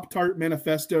 is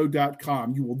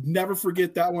poptartmanifesto.com. You will never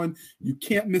forget that one. You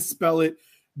can't misspell it.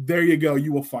 There you go.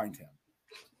 You will find him.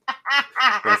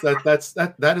 Yes,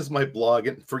 that is my blog,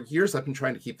 and for years I've been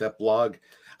trying to keep that blog.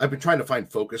 I've been trying to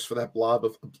find focus for that blog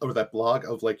of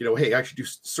hey, I should do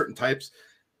certain types,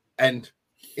 and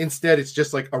instead it's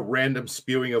just like a random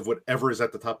spewing of whatever is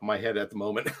at the top of my head at the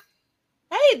moment.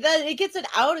 Hey, it gets it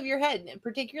out of your head. And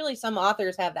particularly, some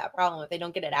authors have that problem. If they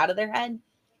don't get it out of their head,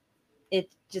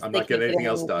 I'm not getting anything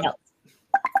else done.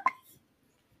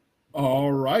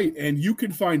 All right. And you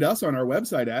can find us on our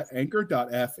website at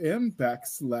anchor.fm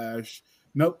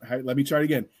 / nope. Let me try it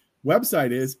again.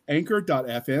 Website is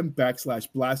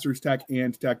anchor.fm/blasters tech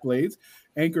and tech blades,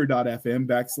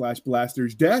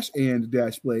 anchor.fm/blasters and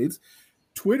blades,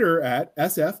 Twitter at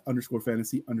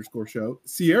SF_fantasy_show,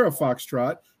 Sierra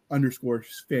Foxtrot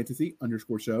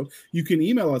 _fantasy_show. You can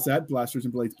email us at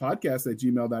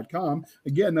blastersandbladespodcast@gmail.com.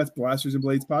 Again, that's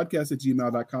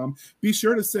blastersandbladespodcast@gmail.com. Be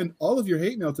sure to send all of your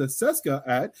hate mail to Seska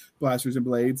at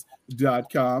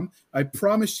blastersandblades.com. I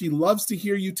promise she loves to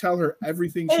hear you tell her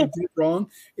everything she did wrong.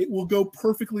 It will go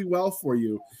perfectly well for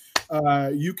you.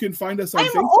 You can find us on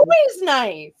I'm Facebook. always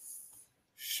nice.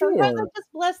 Sure. Sometimes I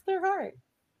just bless their heart.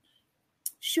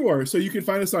 Sure. So you can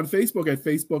find us on Facebook at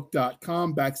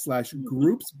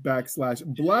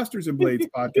facebook.com/groups/Blasters and Blades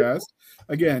podcast.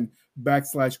 Again,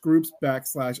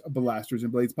 /groups/Blasters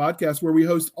and Blades podcast, where we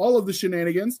host all of the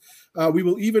shenanigans. We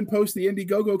will even post the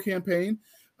Indiegogo campaign.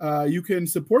 You can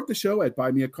support the show at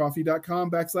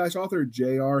buymeacoffee.com /author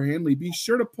J.R. Hanley. Be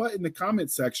sure to put in the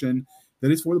comments section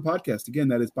that is for the podcast. Again,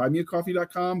 that is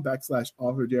buymeacoffee.com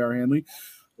 /author J.R. Hanley.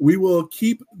 We will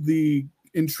keep the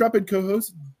intrepid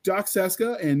co-hosts Doc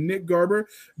Seska and Nick Garber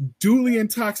duly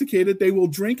intoxicated. They will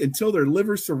drink until their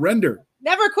livers surrender.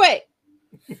 Never quit.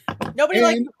 Nobody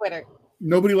likes a quitter.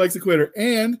 Nobody likes a quitter.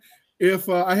 And if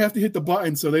I have to hit the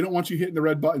button, so they don't want you hitting the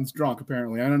red buttons drunk,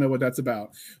 apparently. I don't know what that's about.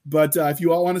 But if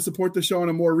you all want to support the show on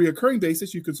a more reoccurring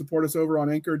basis, you can support us over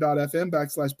on anchor.fm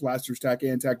 /blasters tech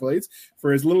and tech blades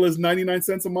for as little as 99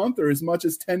 cents a month or as much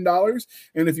as $10.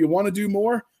 And if you want to do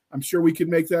more, I'm sure we can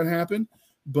make that happen.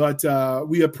 But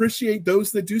we appreciate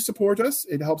those that do support us.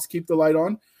 It helps keep the light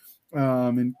on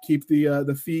and keep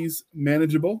the fees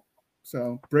manageable.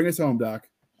 So bring us home, Doc.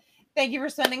 Thank you for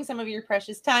spending some of your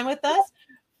precious time with us.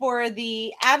 For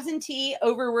the absentee,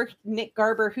 overworked Nick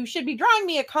Garber, who should be drawing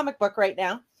me a comic book right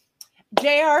now,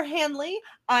 J.R. Hanley,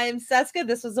 I'm Seska.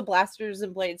 This was a Blasters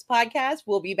and Blades podcast.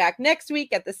 We'll be back next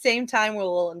week at the same time.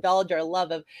 We'll indulge our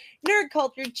love of nerd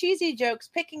culture, cheesy jokes,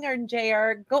 picking our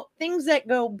JR, things that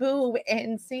go boo,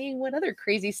 and seeing what other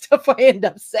crazy stuff I end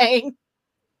up saying.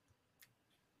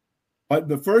 But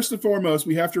the first and foremost,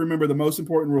 we have to remember the most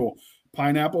important rule.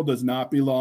 Pineapple does not belong